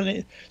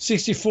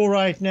 107.64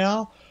 right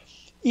now,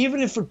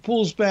 even if it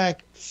pulls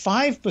back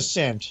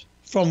 5%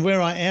 from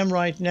where I am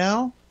right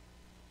now,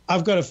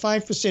 I've got a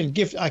 5%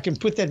 gift. I can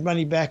put that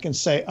money back and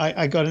say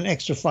I got an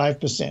extra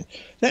 5%.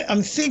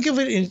 Think of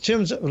it in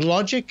terms of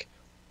logic,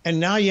 and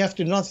now you have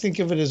to not think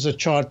of it as a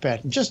chart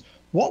pattern. Just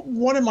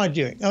what am I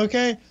doing?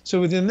 Okay, so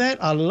within that,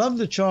 I love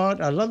the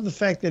chart. I love the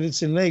fact that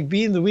it's in leg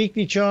B in the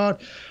weekly chart.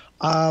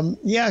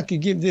 I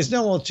could give. There's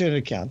no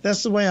alternate count.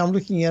 That's the way I'm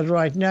looking at it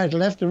right now.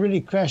 It'll have to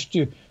really crash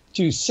to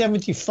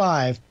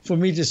 75 for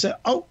me to say,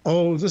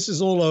 oh, this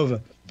is all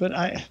over. But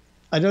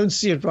I don't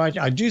see it right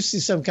now. I do see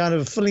some kind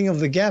of filling of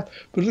the gap,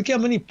 but look how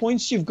many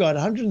points you've got,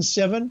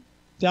 107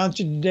 down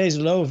to today's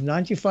low of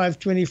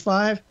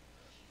 95.25.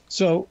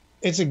 So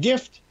it's a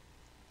gift,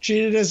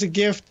 treat it as a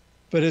gift,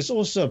 but it's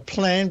also a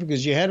plan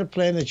because you had a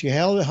plan that you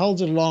held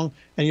it along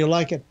and you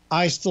like it.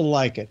 I still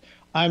like it.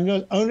 I'm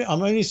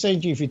only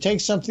saying to you, if you take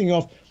something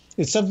off,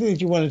 it's something that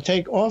you want to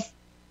take off,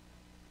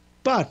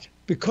 but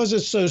because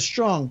it's so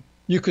strong,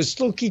 you could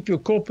still keep your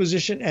core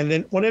position, and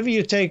then whatever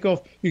you take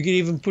off, you can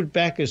even put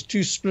back as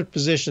 2 split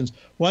positions.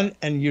 One,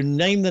 and you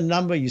name the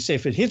number. You say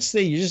if it hits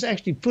there, you just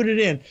actually put it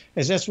in,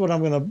 as that's what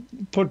I'm going to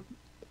put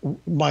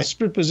my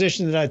split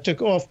position that I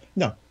took off.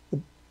 No,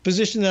 the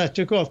position that I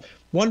took off.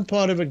 One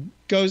part of it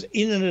goes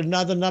in at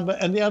another number,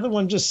 and the other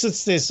one just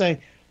sits there saying,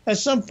 at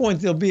some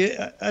point there'll be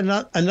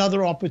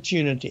another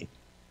opportunity.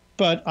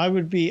 But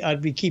I'd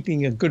be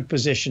keeping a good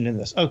position in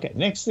this. Okay,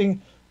 next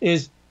thing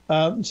is,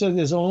 so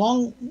there's a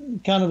long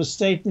kind of a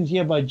statement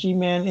here by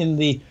G-Man in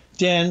the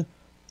den,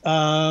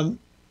 and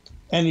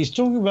he's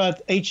talking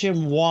about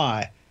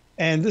HMY,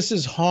 and this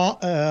is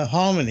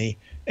Harmony.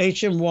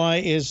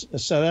 HMY is a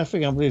South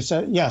African, I believe.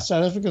 South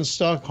African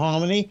stock,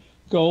 Harmony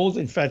Gold.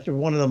 In fact,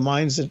 one of the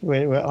mines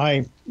where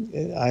I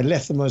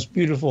left the most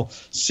beautiful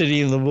city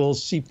in the world,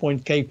 Sea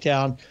Point, Cape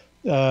Town,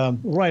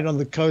 right on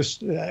the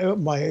coast.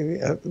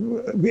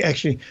 We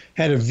actually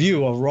had a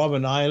view of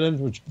Robben Island,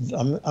 which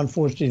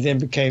unfortunately then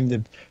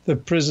became the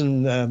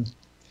prison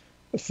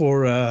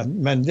for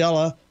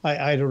Mandela.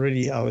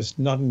 I was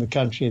not in the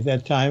country at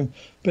that time,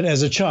 but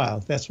as a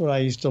child, that's what I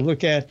used to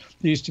look at.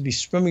 There used to be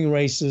swimming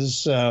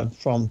races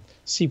from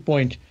Sea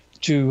Point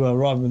to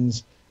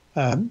Robben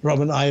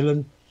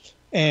Island,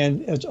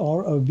 and it's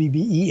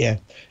Robben.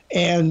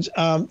 And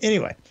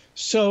anyway,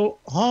 so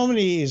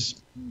Harmony is.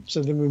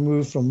 So then we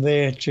moved from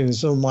there to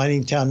this little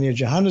mining town near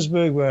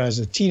Johannesburg, where I was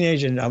a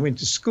teenager, and I went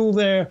to school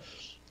there,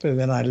 but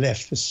then I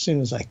left as soon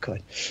as I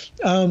could.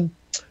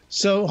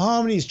 So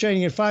Harmony is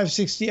trading at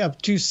 560, up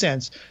 2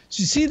 cents.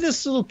 So you see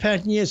this little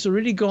pattern here? It's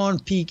already gone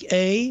peak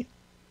A,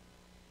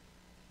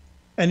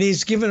 and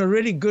he's given a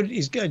really good,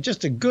 he's got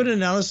just a good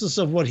analysis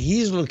of what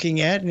he's looking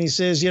at, and he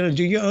says,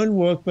 do your own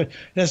work, but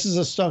this is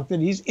a stock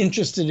that he's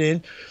interested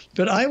in.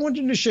 But I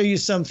wanted to show you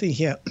something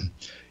here.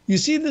 You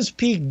see this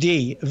peak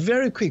D, a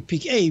very quick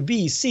peak A,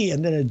 B, C,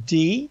 and then a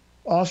D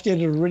after it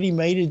had already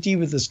made a D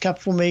with this cup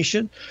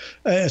formation.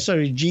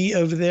 G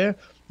over there.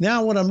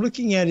 Now what I'm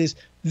looking at is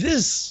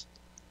this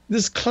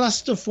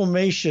cluster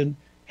formation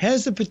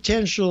has the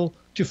potential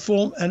to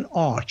form an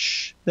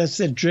arch. That's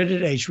that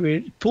dreaded H, where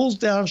it pulls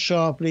down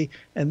sharply,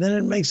 and then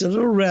it makes a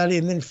little rally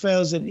and then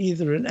fails at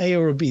either an A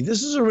or a B.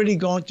 This has already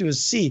gone to a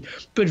C,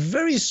 but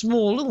very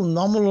small, little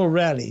nominal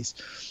rallies.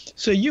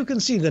 So you can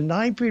see the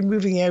 9-period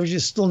moving average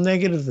is still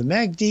negative. The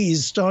MACD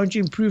is starting to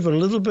improve a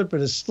little bit,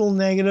 but it's still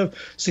negative.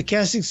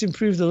 Stochastics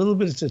improved a little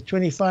bit. It's at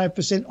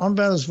 25%.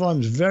 On-balance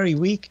volume is very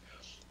weak.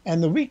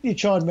 And the weekly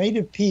chart made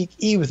a peak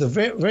E with a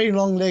very, very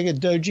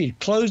long-legged doji. It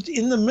closed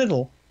in the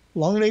middle,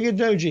 long-legged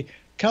doji,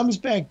 comes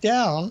back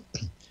down,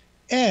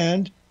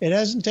 and it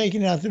hasn't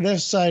taken out the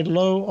left side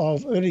low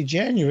of early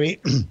January,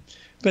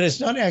 but it's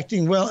not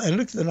acting well. And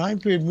look, the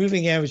 9-period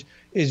moving average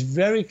is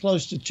very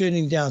close to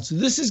turning down. So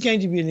this is going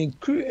to be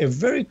a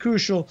very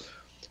crucial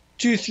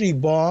 2-3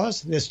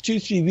 bars. There's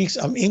 2-3 weeks.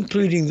 I'm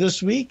including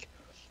this week,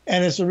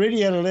 and it's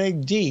already at a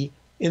leg D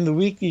in the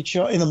weekly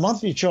chart, in the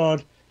monthly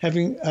chart,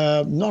 having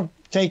not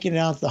taken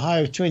out the high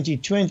of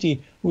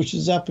 2020, which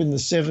is up in the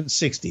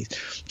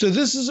 760s. So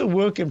this is a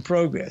work in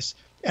progress.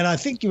 And I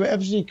think you were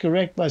absolutely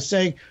correct by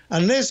saying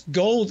unless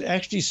gold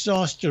actually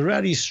starts to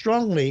rally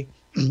strongly,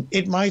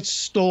 it might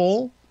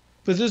stall,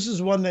 but this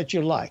is one that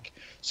you like.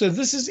 So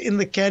this is in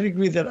the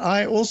category that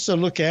I also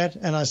look at,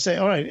 and I say,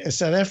 all right, a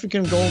South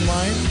African gold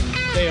mine,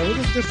 they are a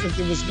little different.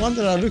 There was one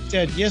that I looked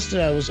at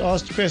yesterday. I was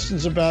asked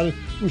questions about it,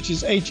 which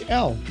is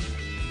HL,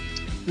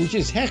 which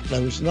is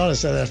Hecla, which is not a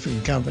South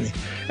African company.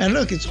 And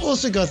look, it's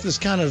also got this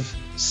kind of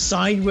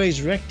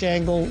sideways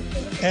rectangle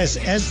as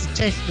the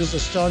technicals are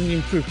starting to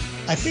improve.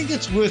 I think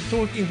it's worth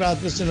talking about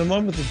this in a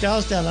moment. The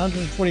Dow's down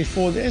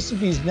 144. The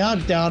S&P is now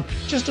down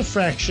just a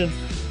fraction.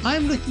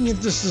 I'm looking at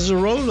this as a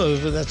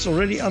rollover that's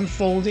already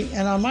unfolding,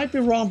 and I might be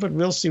wrong, but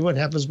we'll see what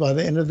happens by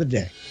the end of the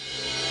day.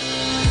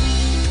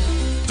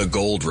 The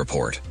Gold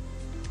Report.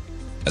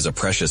 As a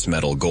precious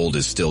metal, gold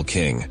is still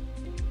king.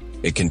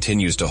 It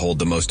continues to hold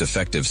the most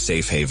effective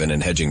safe haven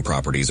and hedging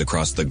properties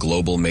across the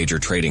global major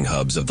trading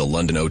hubs of the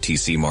London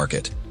OTC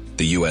market,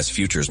 the U.S.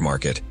 futures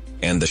market,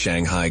 and the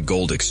Shanghai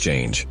Gold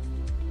Exchange.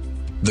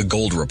 The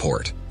Gold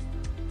Report.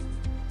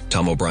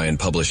 Tom O'Brien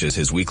publishes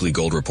his weekly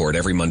gold report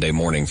every Monday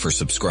morning for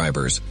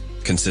subscribers,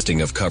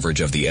 consisting of coverage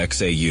of the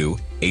XAU,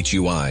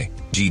 HUI,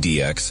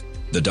 GDX,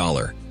 the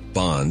dollar,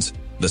 bonds,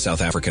 the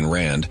South African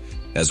rand,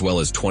 as well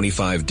as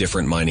 25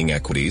 different mining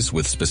equities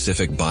with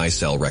specific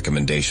buy-sell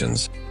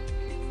recommendations.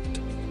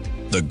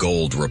 The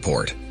Gold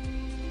Report.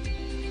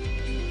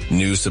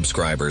 New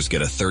subscribers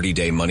get a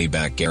 30-day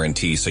money-back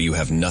guarantee, so you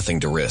have nothing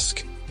to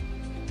risk.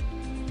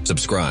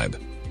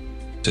 Subscribe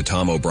to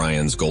Tom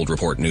O'Brien's Gold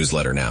Report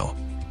newsletter now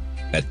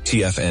at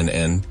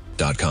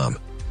TFNN.com.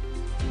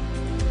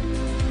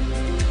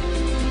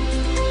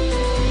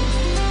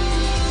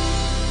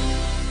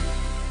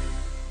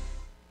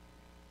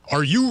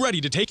 Are you ready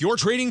to take your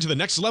trading to the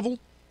next level?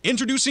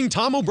 Introducing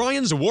Tom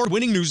O'Brien's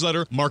award-winning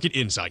newsletter, Market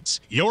Insights,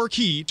 your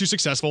key to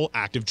successful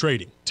active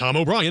trading. Tom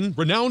O'Brien,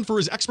 renowned for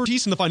his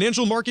expertise in the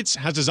financial markets,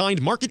 has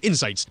designed Market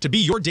Insights to be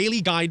your daily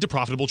guide to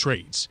profitable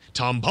trades.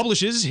 Tom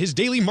publishes his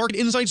daily Market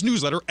Insights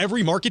newsletter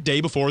every market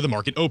day before the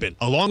market open,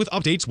 along with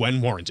updates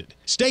when warranted.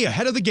 Stay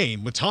ahead of the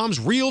game with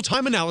Tom's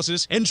real-time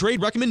analysis and trade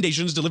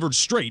recommendations delivered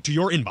straight to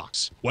your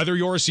inbox. Whether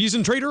you're a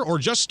seasoned trader or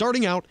just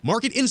starting out,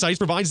 Market Insights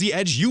provides the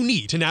edge you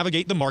need to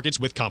navigate the markets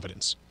with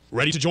confidence.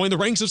 Ready to join the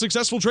ranks of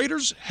successful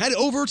traders? Head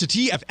over to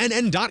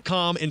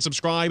TFNN.com and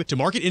subscribe to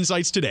Market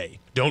Insights today.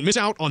 Don't miss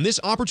out on this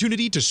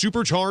opportunity to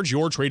supercharge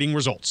your trading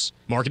results.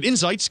 Market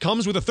Insights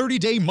comes with a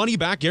 30-day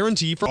money-back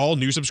guarantee for all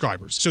new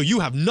subscribers, so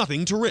you have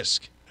nothing to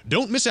risk.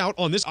 Don't miss out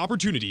on this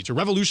opportunity to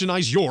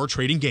revolutionize your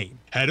trading game.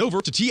 Head over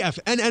to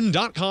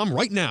TFNN.com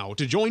right now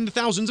to join the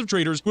thousands of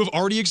traders who have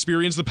already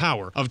experienced the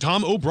power of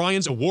Tom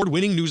O'Brien's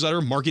award-winning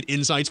newsletter, Market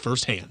Insights,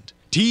 firsthand.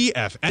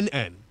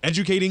 TFNN,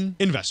 educating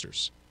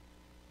investors.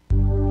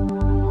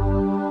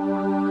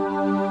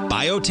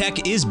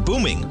 Biotech is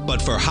booming,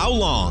 but for how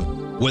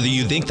long? Whether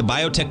you think the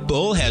biotech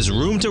bull has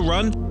room to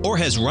run or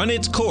has run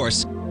its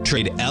course,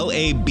 trade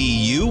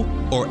LABU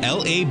or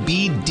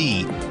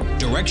LABD.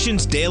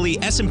 Direction's daily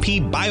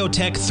S&P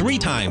Biotech 3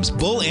 times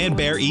bull and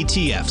bear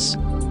ETFs.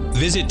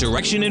 Visit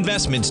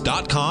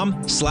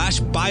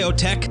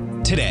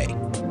directioninvestments.com/biotech today.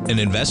 An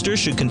investor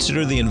should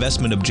consider the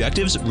investment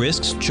objectives,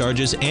 risks,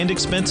 charges, and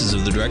expenses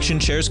of the Direction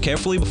shares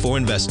carefully before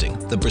investing.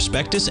 The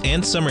prospectus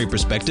and summary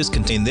prospectus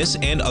contain this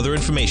and other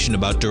information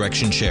about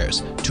Direction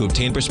shares. To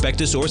obtain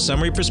prospectus or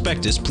summary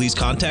prospectus, please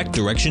contact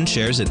Direction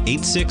shares at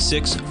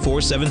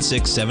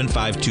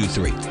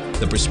 866-476-7523.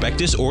 The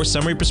prospectus or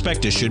summary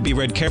prospectus should be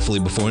read carefully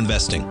before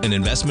investing. An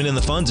investment in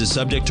the funds is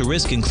subject to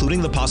risk,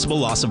 including the possible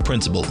loss of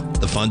principal.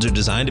 The funds are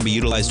designed to be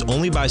utilized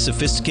only by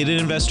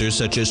sophisticated investors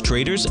such as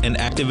traders and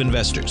active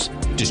investors.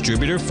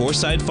 Distributor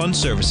Foreside Fund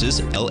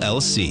Services,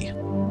 LLC.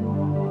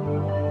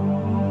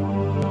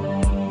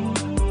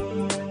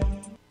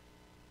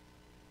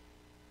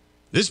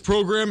 This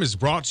program is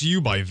brought to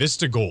you by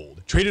Vista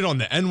Gold, traded on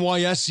the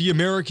NYSE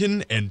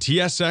American and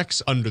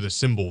TSX under the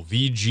symbol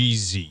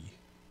VGZ.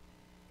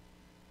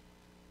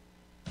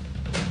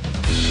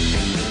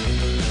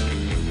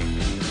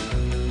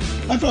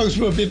 Hi folks,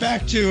 we'll be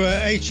back to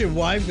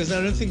HMY because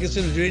I don't think it's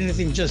going to do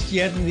anything just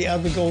yet in the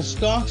other gold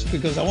stocks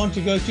because I want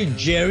to go to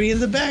Jerry in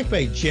the Back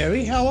Bay.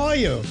 Jerry, how are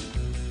you?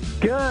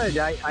 Good.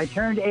 I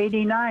turned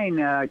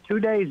 89 2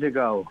 days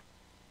ago.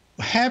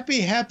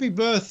 Happy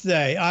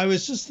birthday. I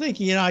was just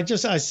thinking, I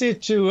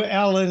said to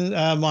Alan,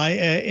 my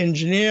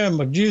engineer and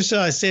producer,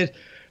 I said,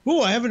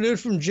 I haven't heard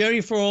from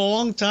Jerry for a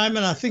long time,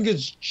 and I think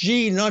it's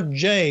G, not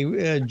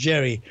J,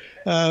 Jerry,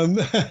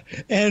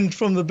 and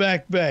from the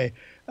Back Bay.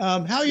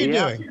 How are you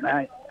doing?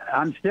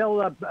 I'm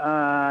still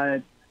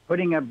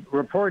putting a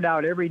report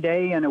out every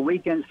day and a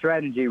weekend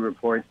strategy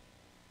report.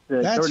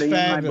 That's sort of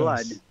fabulous. In my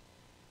blood.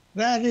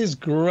 That is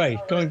great.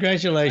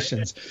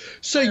 Congratulations.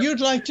 So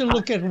you'd like to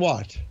look at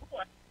what?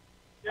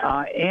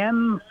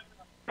 MPW.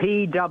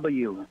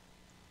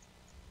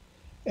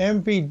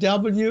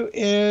 MPW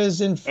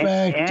is, in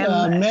fact,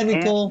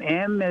 medical.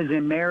 M as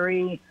in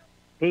Mary,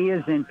 P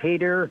as in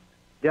Peter,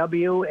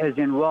 W as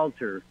in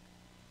Walter.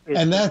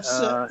 And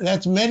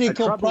that's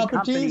medical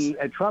properties?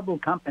 A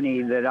troubled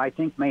company that I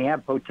think may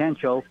have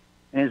potential,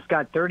 and it's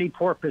got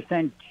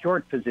 34%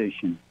 short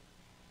position.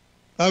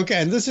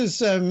 Okay, and this is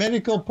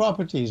medical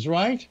properties,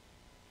 right?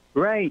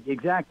 Right,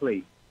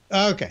 exactly.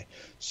 Okay,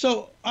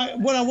 so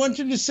what I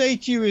wanted to say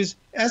to you is,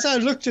 as I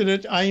looked at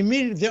it,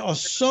 there are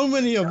so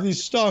many of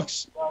these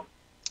stocks,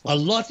 a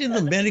lot in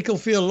the medical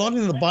field, a lot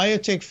in the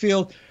biotech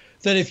field,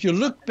 that if you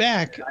look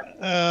back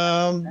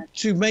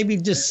to maybe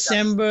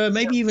December,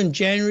 maybe even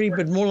January,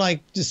 but more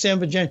like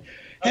December, January,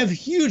 have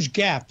huge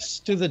gaps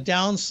to the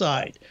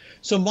downside.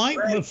 So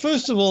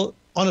first of all,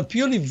 on a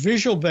purely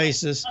visual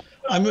basis,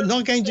 I'm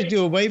not going to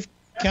do a wave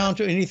count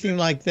or anything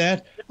like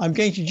that. I'm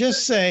going to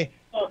just say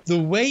the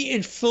way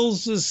it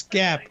fills this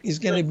gap is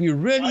going to be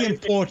really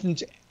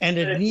important, and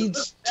it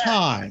needs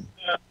time.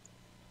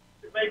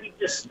 Maybe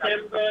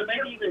December,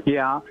 maybe even.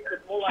 Yeah.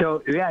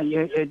 So I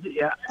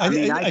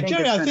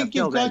think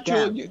you've got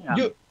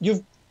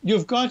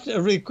you've got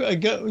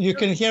you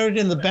can hear it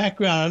in the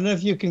background. I don't know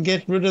if you can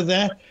get rid of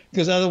that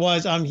because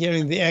otherwise I'm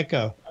hearing the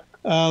echo.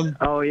 I'm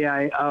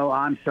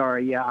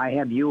sorry. Yeah, I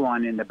have you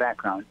on in the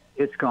background.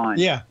 It's gone.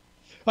 Yeah.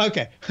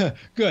 Okay.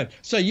 Good.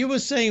 So you were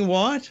saying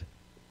what?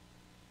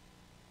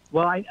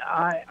 Well,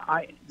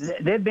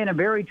 they've been a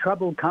very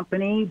troubled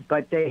company,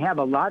 but they have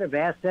a lot of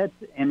assets,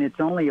 and it's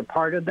only a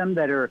part of them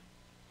that are,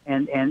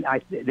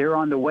 they're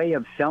on the way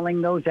of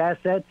selling those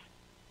assets.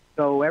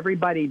 So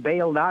everybody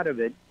bailed out of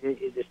it.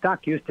 The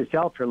stock used to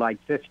sell for like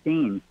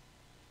 15,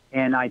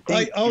 and I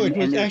think it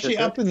was actually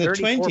up in the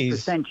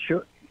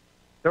 20s.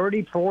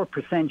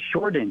 34%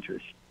 short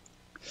interest.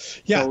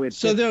 Yeah. So it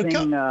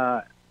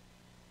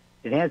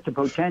has the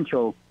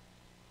potential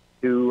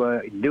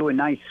to do a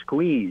nice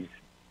squeeze.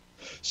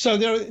 So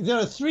there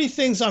are three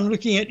things I'm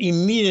looking at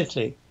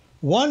immediately.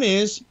 One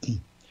is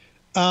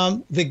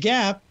the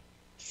gap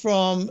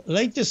from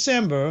late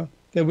December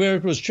that where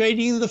it was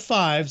trading in the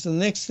 5s, the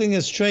next thing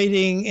is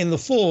trading in the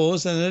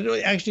 4s, and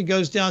it actually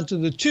goes down to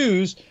the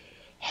 2s,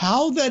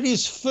 how that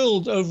is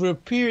filled over a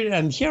period,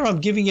 and here I'm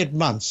giving it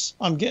months.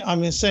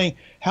 I'm saying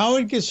how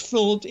it gets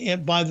filled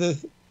by the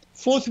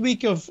 4th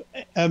week of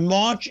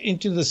March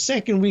into the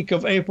 2nd week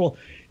of April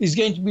is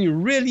going to be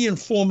really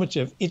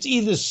informative. It's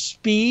either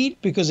speed,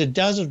 because it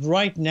does it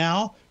right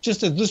now.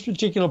 Just at this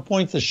particular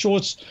point, the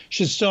shorts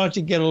should start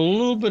to get a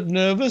little bit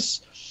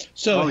nervous.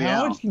 So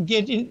it can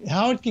get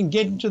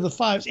into the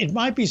 5s. It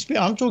might be speed.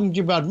 I'm talking to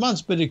you about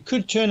months, but it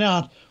could turn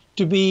out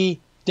to be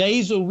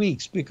days or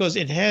weeks, because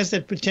it has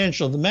that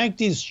potential. The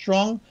MACD is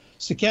strong.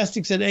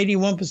 Stochastics at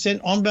 81%.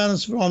 On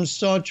balance from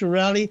start to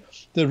rally.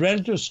 The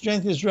relative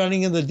strength is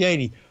rallying in the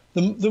daily.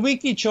 The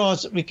weekly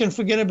charts, we can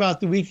forget about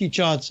the weekly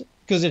charts,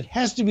 because it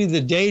has to be the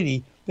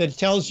daily that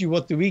tells you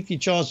what the weekly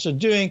charts are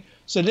doing.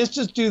 So let's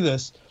just do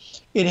this.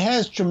 It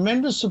has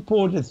tremendous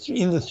support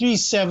in the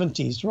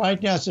 370s.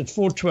 Right now it's at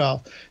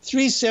 412.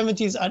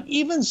 370s, I'd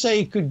even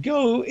say it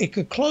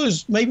could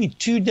close maybe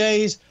 2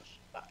 days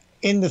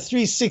in the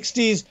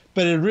 360s,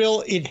 but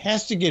it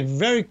has to get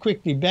very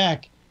quickly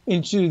back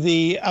into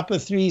the upper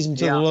 3s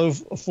into the low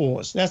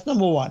 4s. That's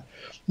number one.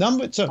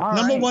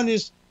 Number one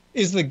is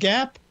the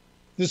gap.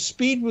 The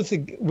speed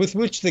with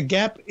which the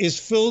gap is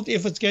filled,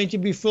 if it's going to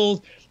be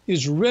filled,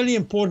 is really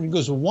important,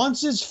 because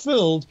once it's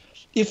filled,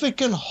 if it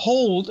can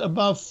hold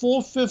above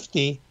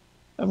 450,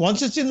 and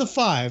once it's in the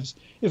 5s,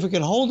 if it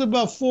can hold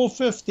above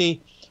 450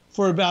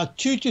 for about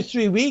 2 to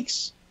 3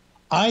 weeks,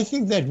 I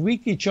think that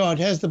weekly chart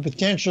has the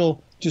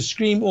potential to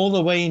scream all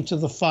the way into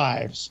the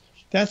 5s.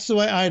 That's the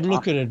way I'd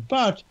look at it.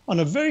 But on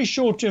a very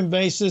short-term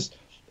basis,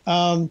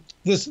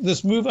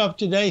 this move up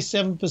today,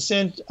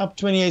 7%, up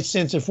 28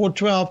 cents at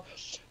 412.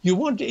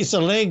 It's a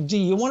leg D.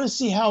 You want to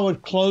see how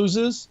it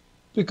closes,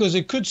 because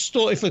it could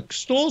stall. If it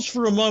stalls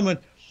for a moment,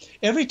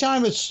 every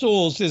time it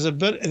stalls, there's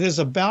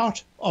a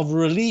bout of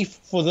relief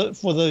for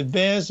the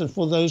bears and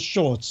for those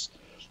shorts.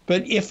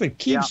 But if it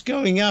keeps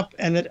going up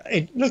and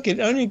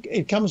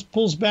it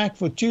pulls back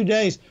for 2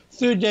 days,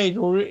 third day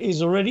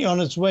is already on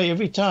its way.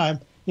 Every time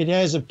it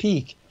has a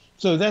peak.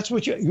 So that's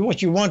what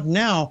you want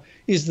now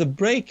is the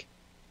break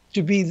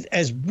to be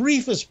as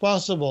brief as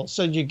possible,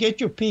 so you get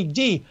your peak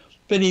D.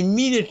 But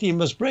immediately you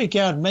must break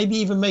out, maybe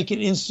even make an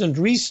instant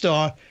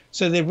restart,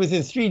 so that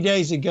within 3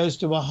 days it goes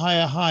to a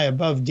higher high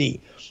above D.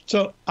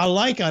 So I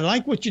like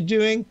what you're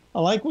doing.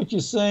 I like what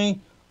you're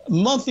saying.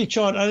 Monthly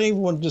chart, I don't even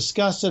want to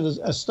discuss it.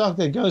 A stock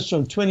that goes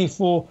from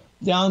 24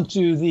 down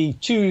to the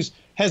 2s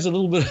has a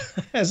little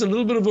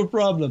bit of a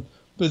problem.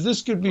 But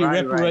this could be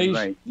reparation.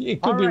 Right.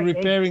 It could be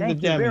repairing the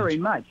damage. Thank you very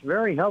much.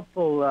 Very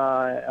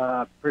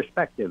helpful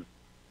perspective.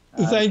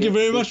 Thank you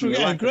very much.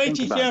 Great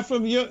to hear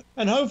from you.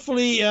 And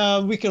hopefully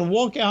we can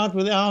walk out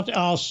without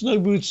our snow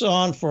boots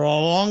on for a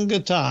longer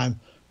time.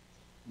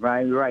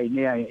 Right.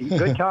 Yeah.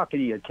 Good talking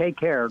to you. Take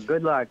care.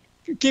 Good luck.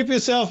 Keep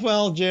yourself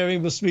well, Jerry.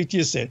 We'll speak to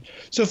you soon.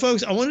 So,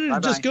 folks, I wanted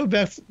to just go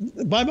back.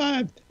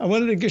 Bye-bye. I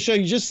wanted to show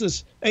you just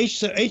this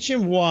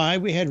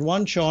HMY. We had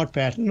one chart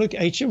pattern. Look,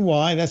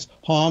 HMY, that's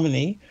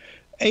harmony.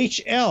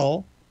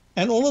 HL,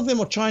 and all of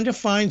them are trying to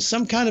find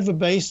some kind of a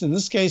base. In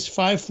this case,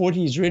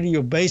 540 is really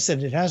your base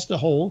that it has to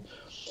hold.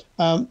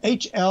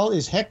 HL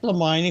is Heckler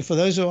Mining. For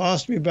those who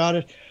asked me about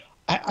it,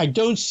 I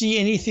don't see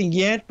anything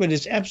yet, but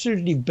it's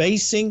absolutely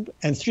basing,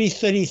 and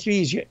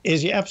 333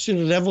 is your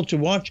absolute level to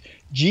watch.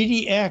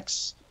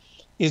 GDX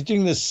is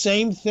doing the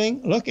same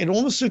thing. Look, it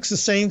almost looks the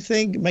same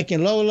thing,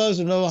 making lower lows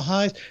and lower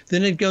highs.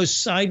 Then it goes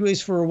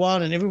sideways for a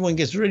while, and everyone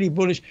gets really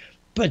bullish.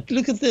 But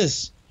look at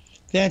this.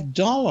 That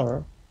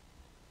dollar,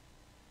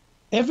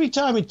 every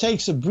time it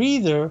takes a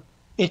breather,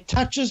 it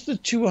touches the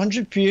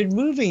 200-period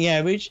moving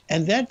average,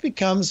 and that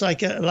becomes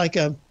like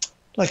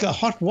a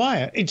hot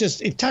wire. It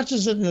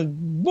touches it,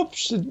 and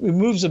whoops, it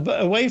moves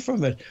away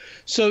from it.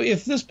 So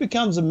if this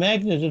becomes a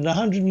magnet at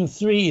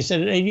 103, you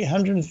said at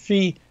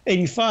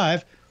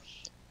 103.85,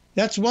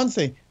 that's one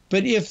thing.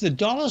 But if the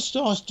dollar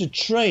starts to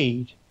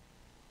trade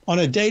on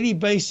a daily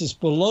basis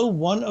below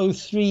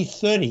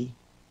 103.30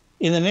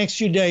 in the next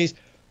few days,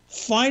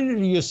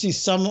 finally you'll see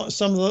some of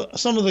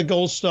the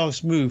gold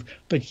stocks move.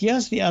 But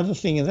here's the other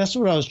thing, and that's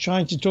what I was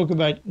trying to talk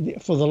about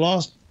for the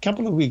last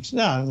couple of weeks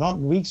now, not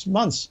weeks,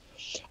 months.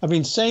 I've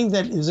been saying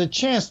that there's a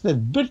chance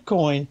that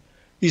Bitcoin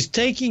is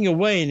taking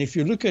away, and if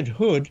you look at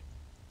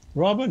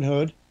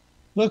Robinhood,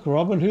 look,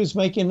 Robinhood's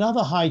making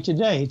another high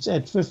today. It's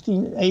at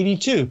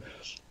 1582.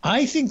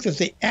 I think that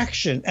the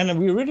action, and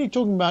we're really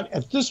talking about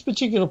at this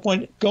particular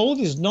point, gold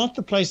is not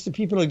the place that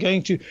people are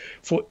going to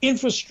for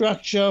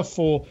infrastructure,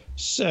 for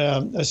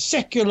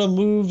secular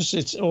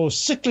moves, or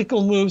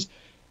cyclical moves.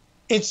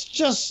 It's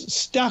just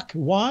stuck.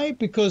 Why?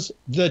 Because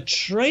the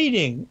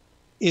trading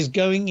is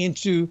going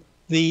into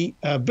the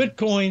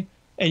Bitcoin,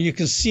 and you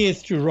can see it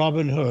through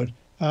Robinhood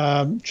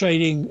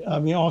trading. I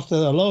mean, after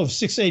the low of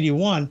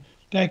 681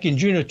 back in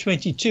June of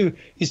 22,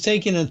 it's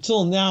taken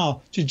until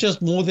now to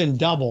just more than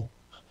double.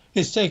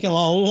 It's taken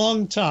a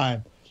long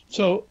time.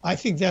 So I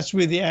think that's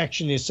where the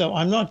action is. So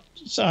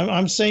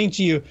I'm saying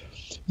to you,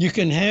 You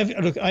can have,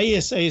 look,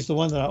 ASA is the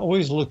one that I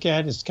always look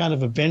at. It's kind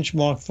of a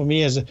benchmark for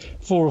me as a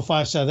 4 or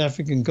 5 South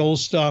African gold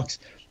stocks.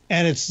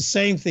 And it's the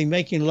same thing,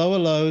 making lower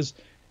lows.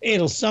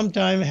 It'll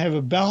sometime have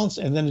a bounce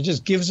and then it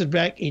just gives it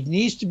back. It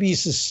needs to be a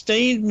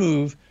sustained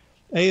move.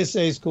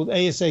 ASA is called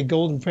ASA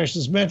Gold and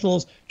Precious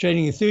Metals,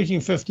 trading at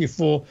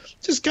 1354.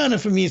 Just kind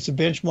of, for me, it's a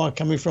benchmark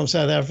coming from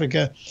South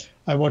Africa.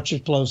 I watch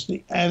it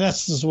closely, and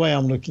that's the way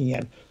I'm looking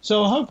at it.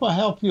 So I hope I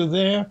help you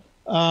there.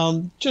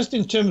 Just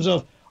in terms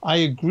of, I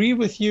agree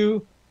with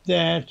you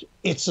that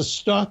it's a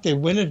stock that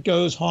when it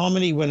goes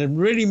harmony, when it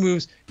really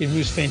moves, it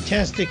moves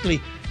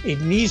fantastically. It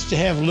needs to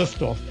have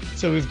liftoff.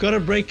 So we've got a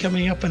break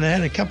coming up, and I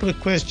had a couple of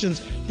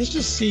questions. Let's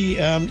just see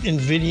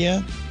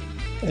NVIDIA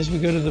as we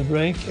go to the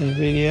break.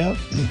 NVIDIA.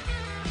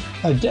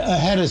 I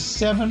had a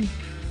 7.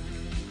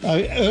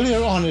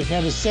 Earlier on, it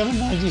had a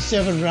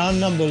 797 round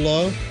number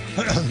low.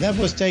 That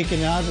was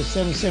taken out at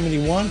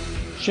 771,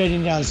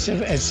 trading down at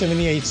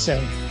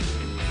 78.7.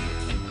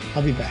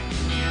 I'll be back.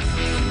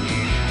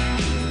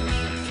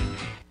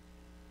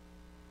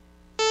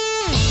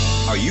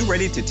 Are you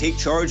ready to take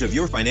charge of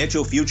your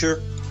financial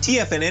future?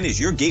 TFNN is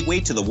your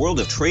gateway to the world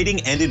of trading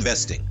and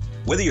investing.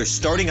 Whether you're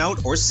starting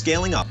out or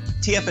scaling up,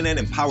 TFNN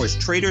empowers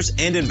traders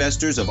and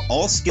investors of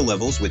all skill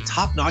levels with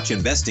top-notch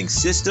investing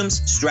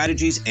systems,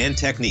 strategies, and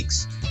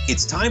techniques.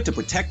 It's time to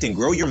protect and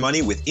grow your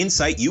money with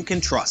insight you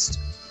can trust.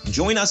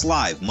 Join us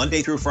live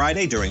Monday through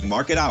Friday during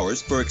market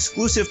hours for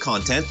exclusive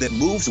content that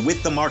moves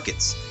with the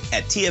markets.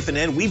 At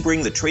TFNN, we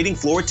bring the trading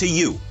floor to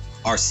you.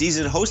 Our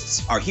seasoned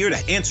hosts are here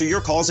to answer your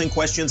calls and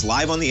questions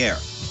live on the air.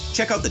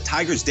 Check out the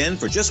Tiger's Den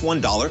for just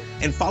 $1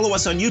 and follow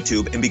us on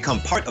YouTube and become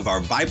part of our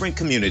vibrant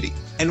community.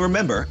 And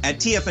remember, at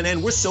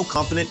TFNN, we're so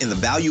confident in the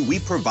value we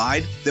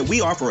provide that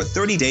we offer a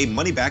 30-day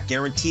money-back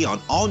guarantee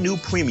on all new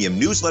premium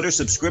newsletter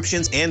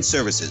subscriptions and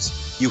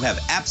services. You have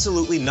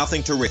absolutely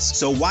nothing to risk,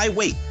 so why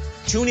wait?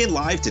 Tune in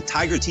live to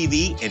Tiger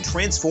TV and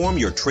transform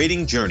your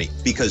trading journey,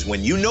 because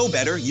when you know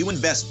better, you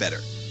invest better.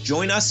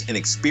 Join us and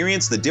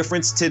experience the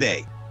difference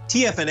today.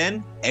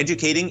 TFNN,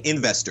 educating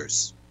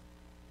investors.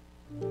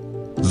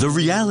 The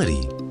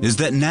reality is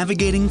that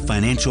navigating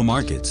financial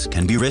markets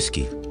can be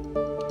risky.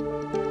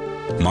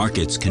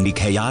 Markets can be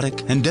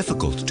chaotic and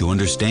difficult to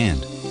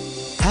understand.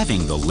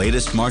 Having the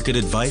latest market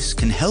advice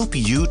can help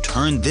you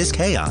turn this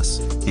chaos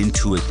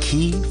into a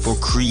key for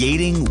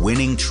creating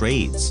winning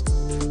trades.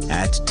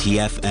 At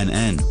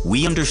TFNN,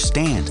 we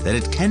understand that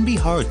it can be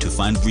hard to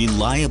find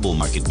reliable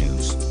market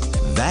news.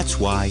 That's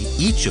why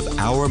each of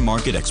our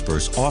market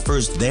experts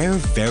offers their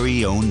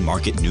very own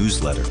market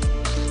newsletter.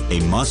 A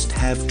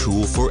must-have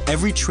tool for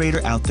every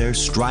trader out there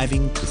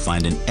striving to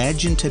find an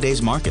edge in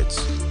today's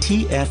markets.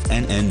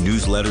 TFNN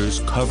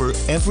newsletters cover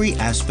every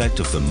aspect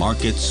of the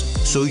markets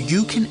so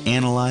you can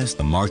analyze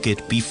the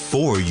market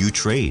before you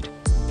trade.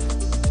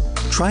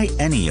 Try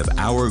any of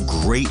our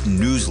great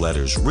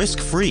newsletters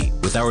risk-free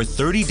with our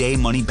 30-day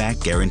money-back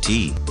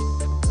guarantee.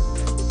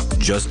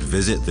 Just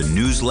visit the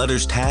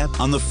Newsletters tab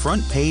on the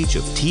front page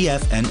of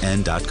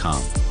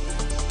TFNN.com.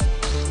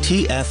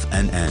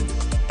 TFNN.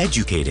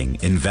 Educating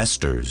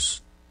investors.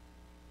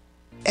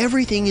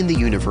 Everything in the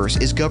universe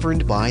is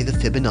governed by the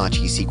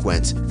Fibonacci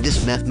sequence.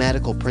 This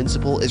mathematical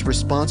principle is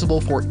responsible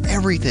for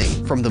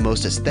everything from the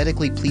most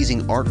aesthetically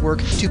pleasing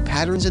artwork to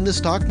patterns in the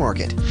stock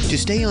market. To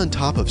stay on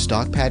top of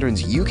stock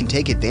patterns you can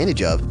take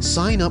advantage of,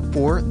 sign up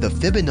for the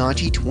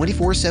Fibonacci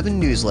 24/7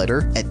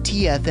 newsletter at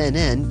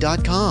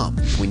TFNN.com.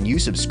 When you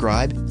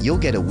subscribe, you'll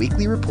get a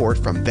weekly report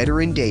from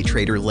veteran day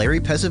trader Larry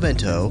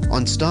Pesavento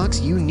on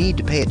stocks you need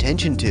to pay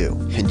attention to.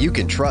 And you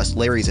can trust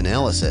Larry's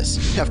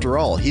analysis. After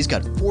all, he's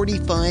got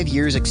 45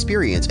 years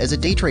experience as a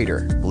day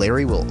trader.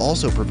 Larry will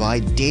also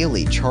provide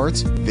daily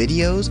charts,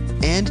 videos,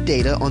 and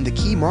data on the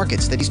key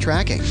markets that he's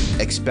tracking.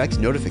 Expect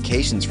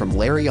notifications from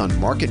Larry on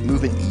market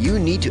movement you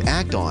need to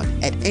act on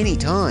at any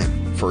time.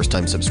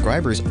 First-time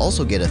subscribers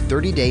also get a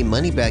 30-day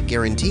money-back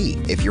guarantee.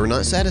 If you're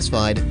not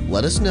satisfied,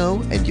 let us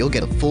know and you'll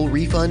get a full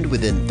refund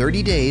within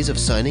 30 days of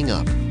signing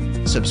up.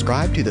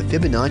 Subscribe to the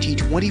Fibonacci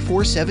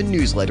 24/7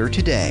 newsletter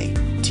today.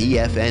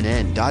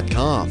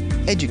 TFNN.com.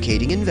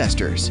 Educating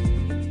investors.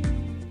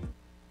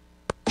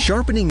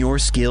 Sharpening your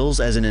skills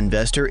as an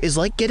investor is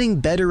like getting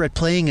better at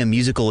playing a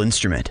musical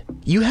instrument.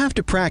 You have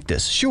to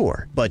practice,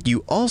 sure, but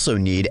you also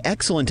need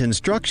excellent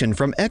instruction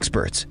from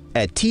experts.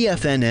 At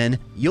TFNN,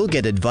 you'll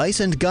get advice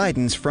and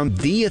guidance from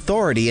the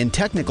authority in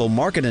technical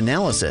market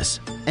analysis.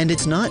 And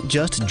it's not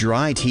just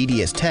dry,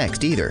 tedious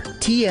text either.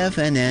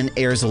 TFNN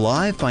airs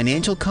live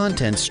financial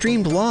content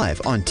streamed live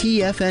on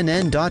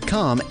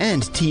TFNN.com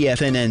and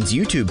TFNN's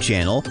YouTube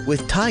channel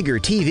with Tiger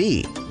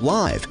TV,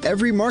 live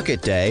every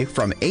market day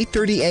from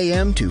 8:30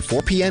 a.m. to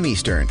 4 p.m.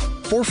 Eastern,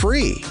 for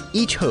free.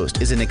 Each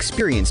host is an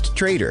experienced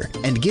trader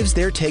and gives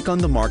their take on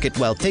the market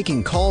while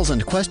taking calls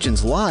and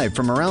questions live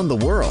from around the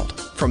world.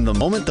 From the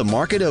moment the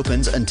market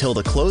opens until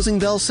the closing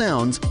bell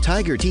sounds,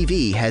 Tiger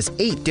TV has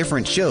 8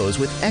 different shows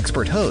with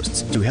expert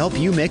hosts to help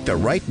you make the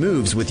right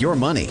moves with your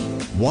money.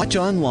 Watch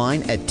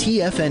online at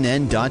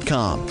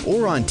TFNN.com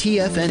or on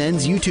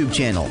TFNN's YouTube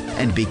channel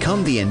and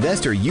become the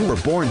investor you were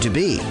born to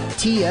be.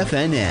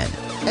 TFNN.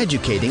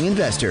 educating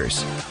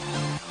investors.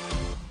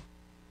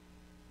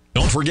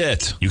 Don't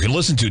forget, you can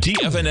listen to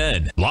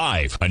TFNN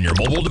live on your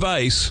mobile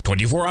device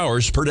 24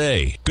 hours per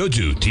day. Go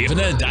to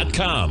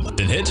TFNN.com,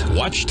 then hit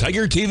Watch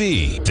Tiger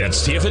TV.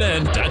 That's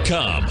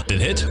TFNN.com, then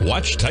hit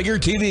Watch Tiger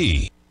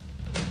TV.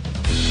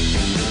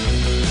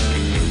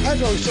 Hi,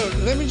 folks. So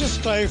let me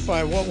just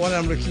clarify what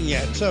I'm looking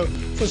at. So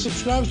for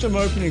subscribers to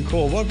my opening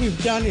call, what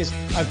we've done is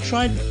I've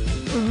tried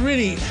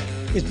really,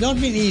 it's not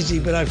been easy,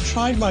 but I've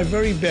tried my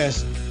very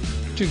best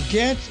to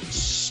get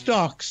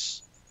stocks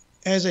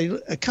as a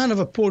kind of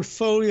a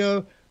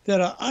portfolio that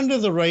are under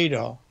the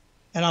radar.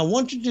 And I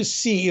wanted to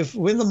see if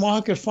when the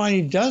market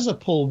finally does a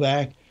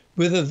pullback,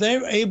 whether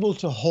they're able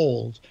to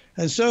hold.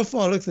 And so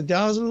far, look, the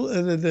Dow's,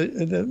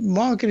 the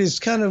market is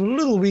kind of a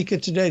little weaker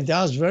today.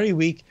 Dow's very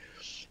weak.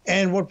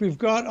 And what we've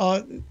got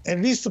are,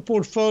 at least the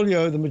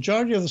portfolio, the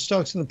majority of the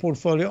stocks in the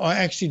portfolio are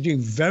actually doing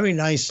very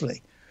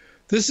nicely.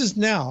 This is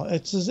now,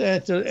 it's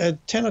at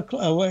 10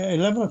 o'clock,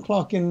 11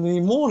 o'clock in the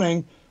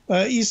morning,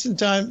 Eastern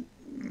time.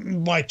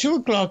 By 2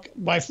 o'clock,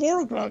 by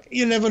 4 o'clock,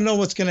 you never know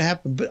what's going to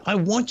happen. But I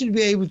want you to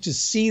be able to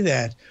see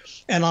that.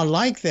 And I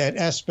like that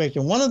aspect.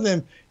 And one of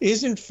them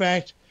is, in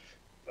fact,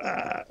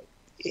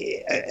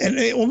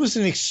 almost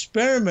an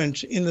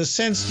experiment in the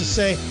sense to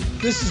say,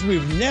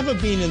 we've never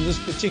been in this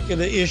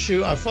particular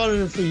issue. I followed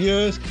it for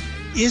years.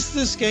 Is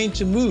this going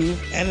to move?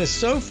 And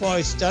so far,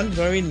 it's done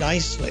very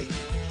nicely.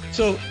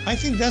 So I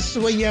think that's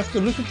the way you have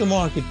to look at the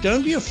market.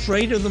 Don't be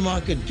afraid of the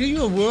market. Do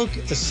your work,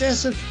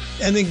 assess it,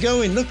 and then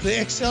go in. Look, the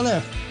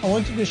XLF, I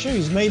wanted to show you,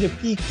 he's made a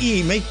peak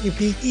E, making a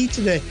peak E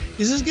today.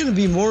 Is this going to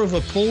be more of a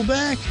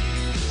pullback?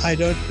 I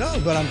don't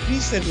know, but I'm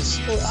pleased that it's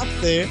still up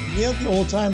there near the all-time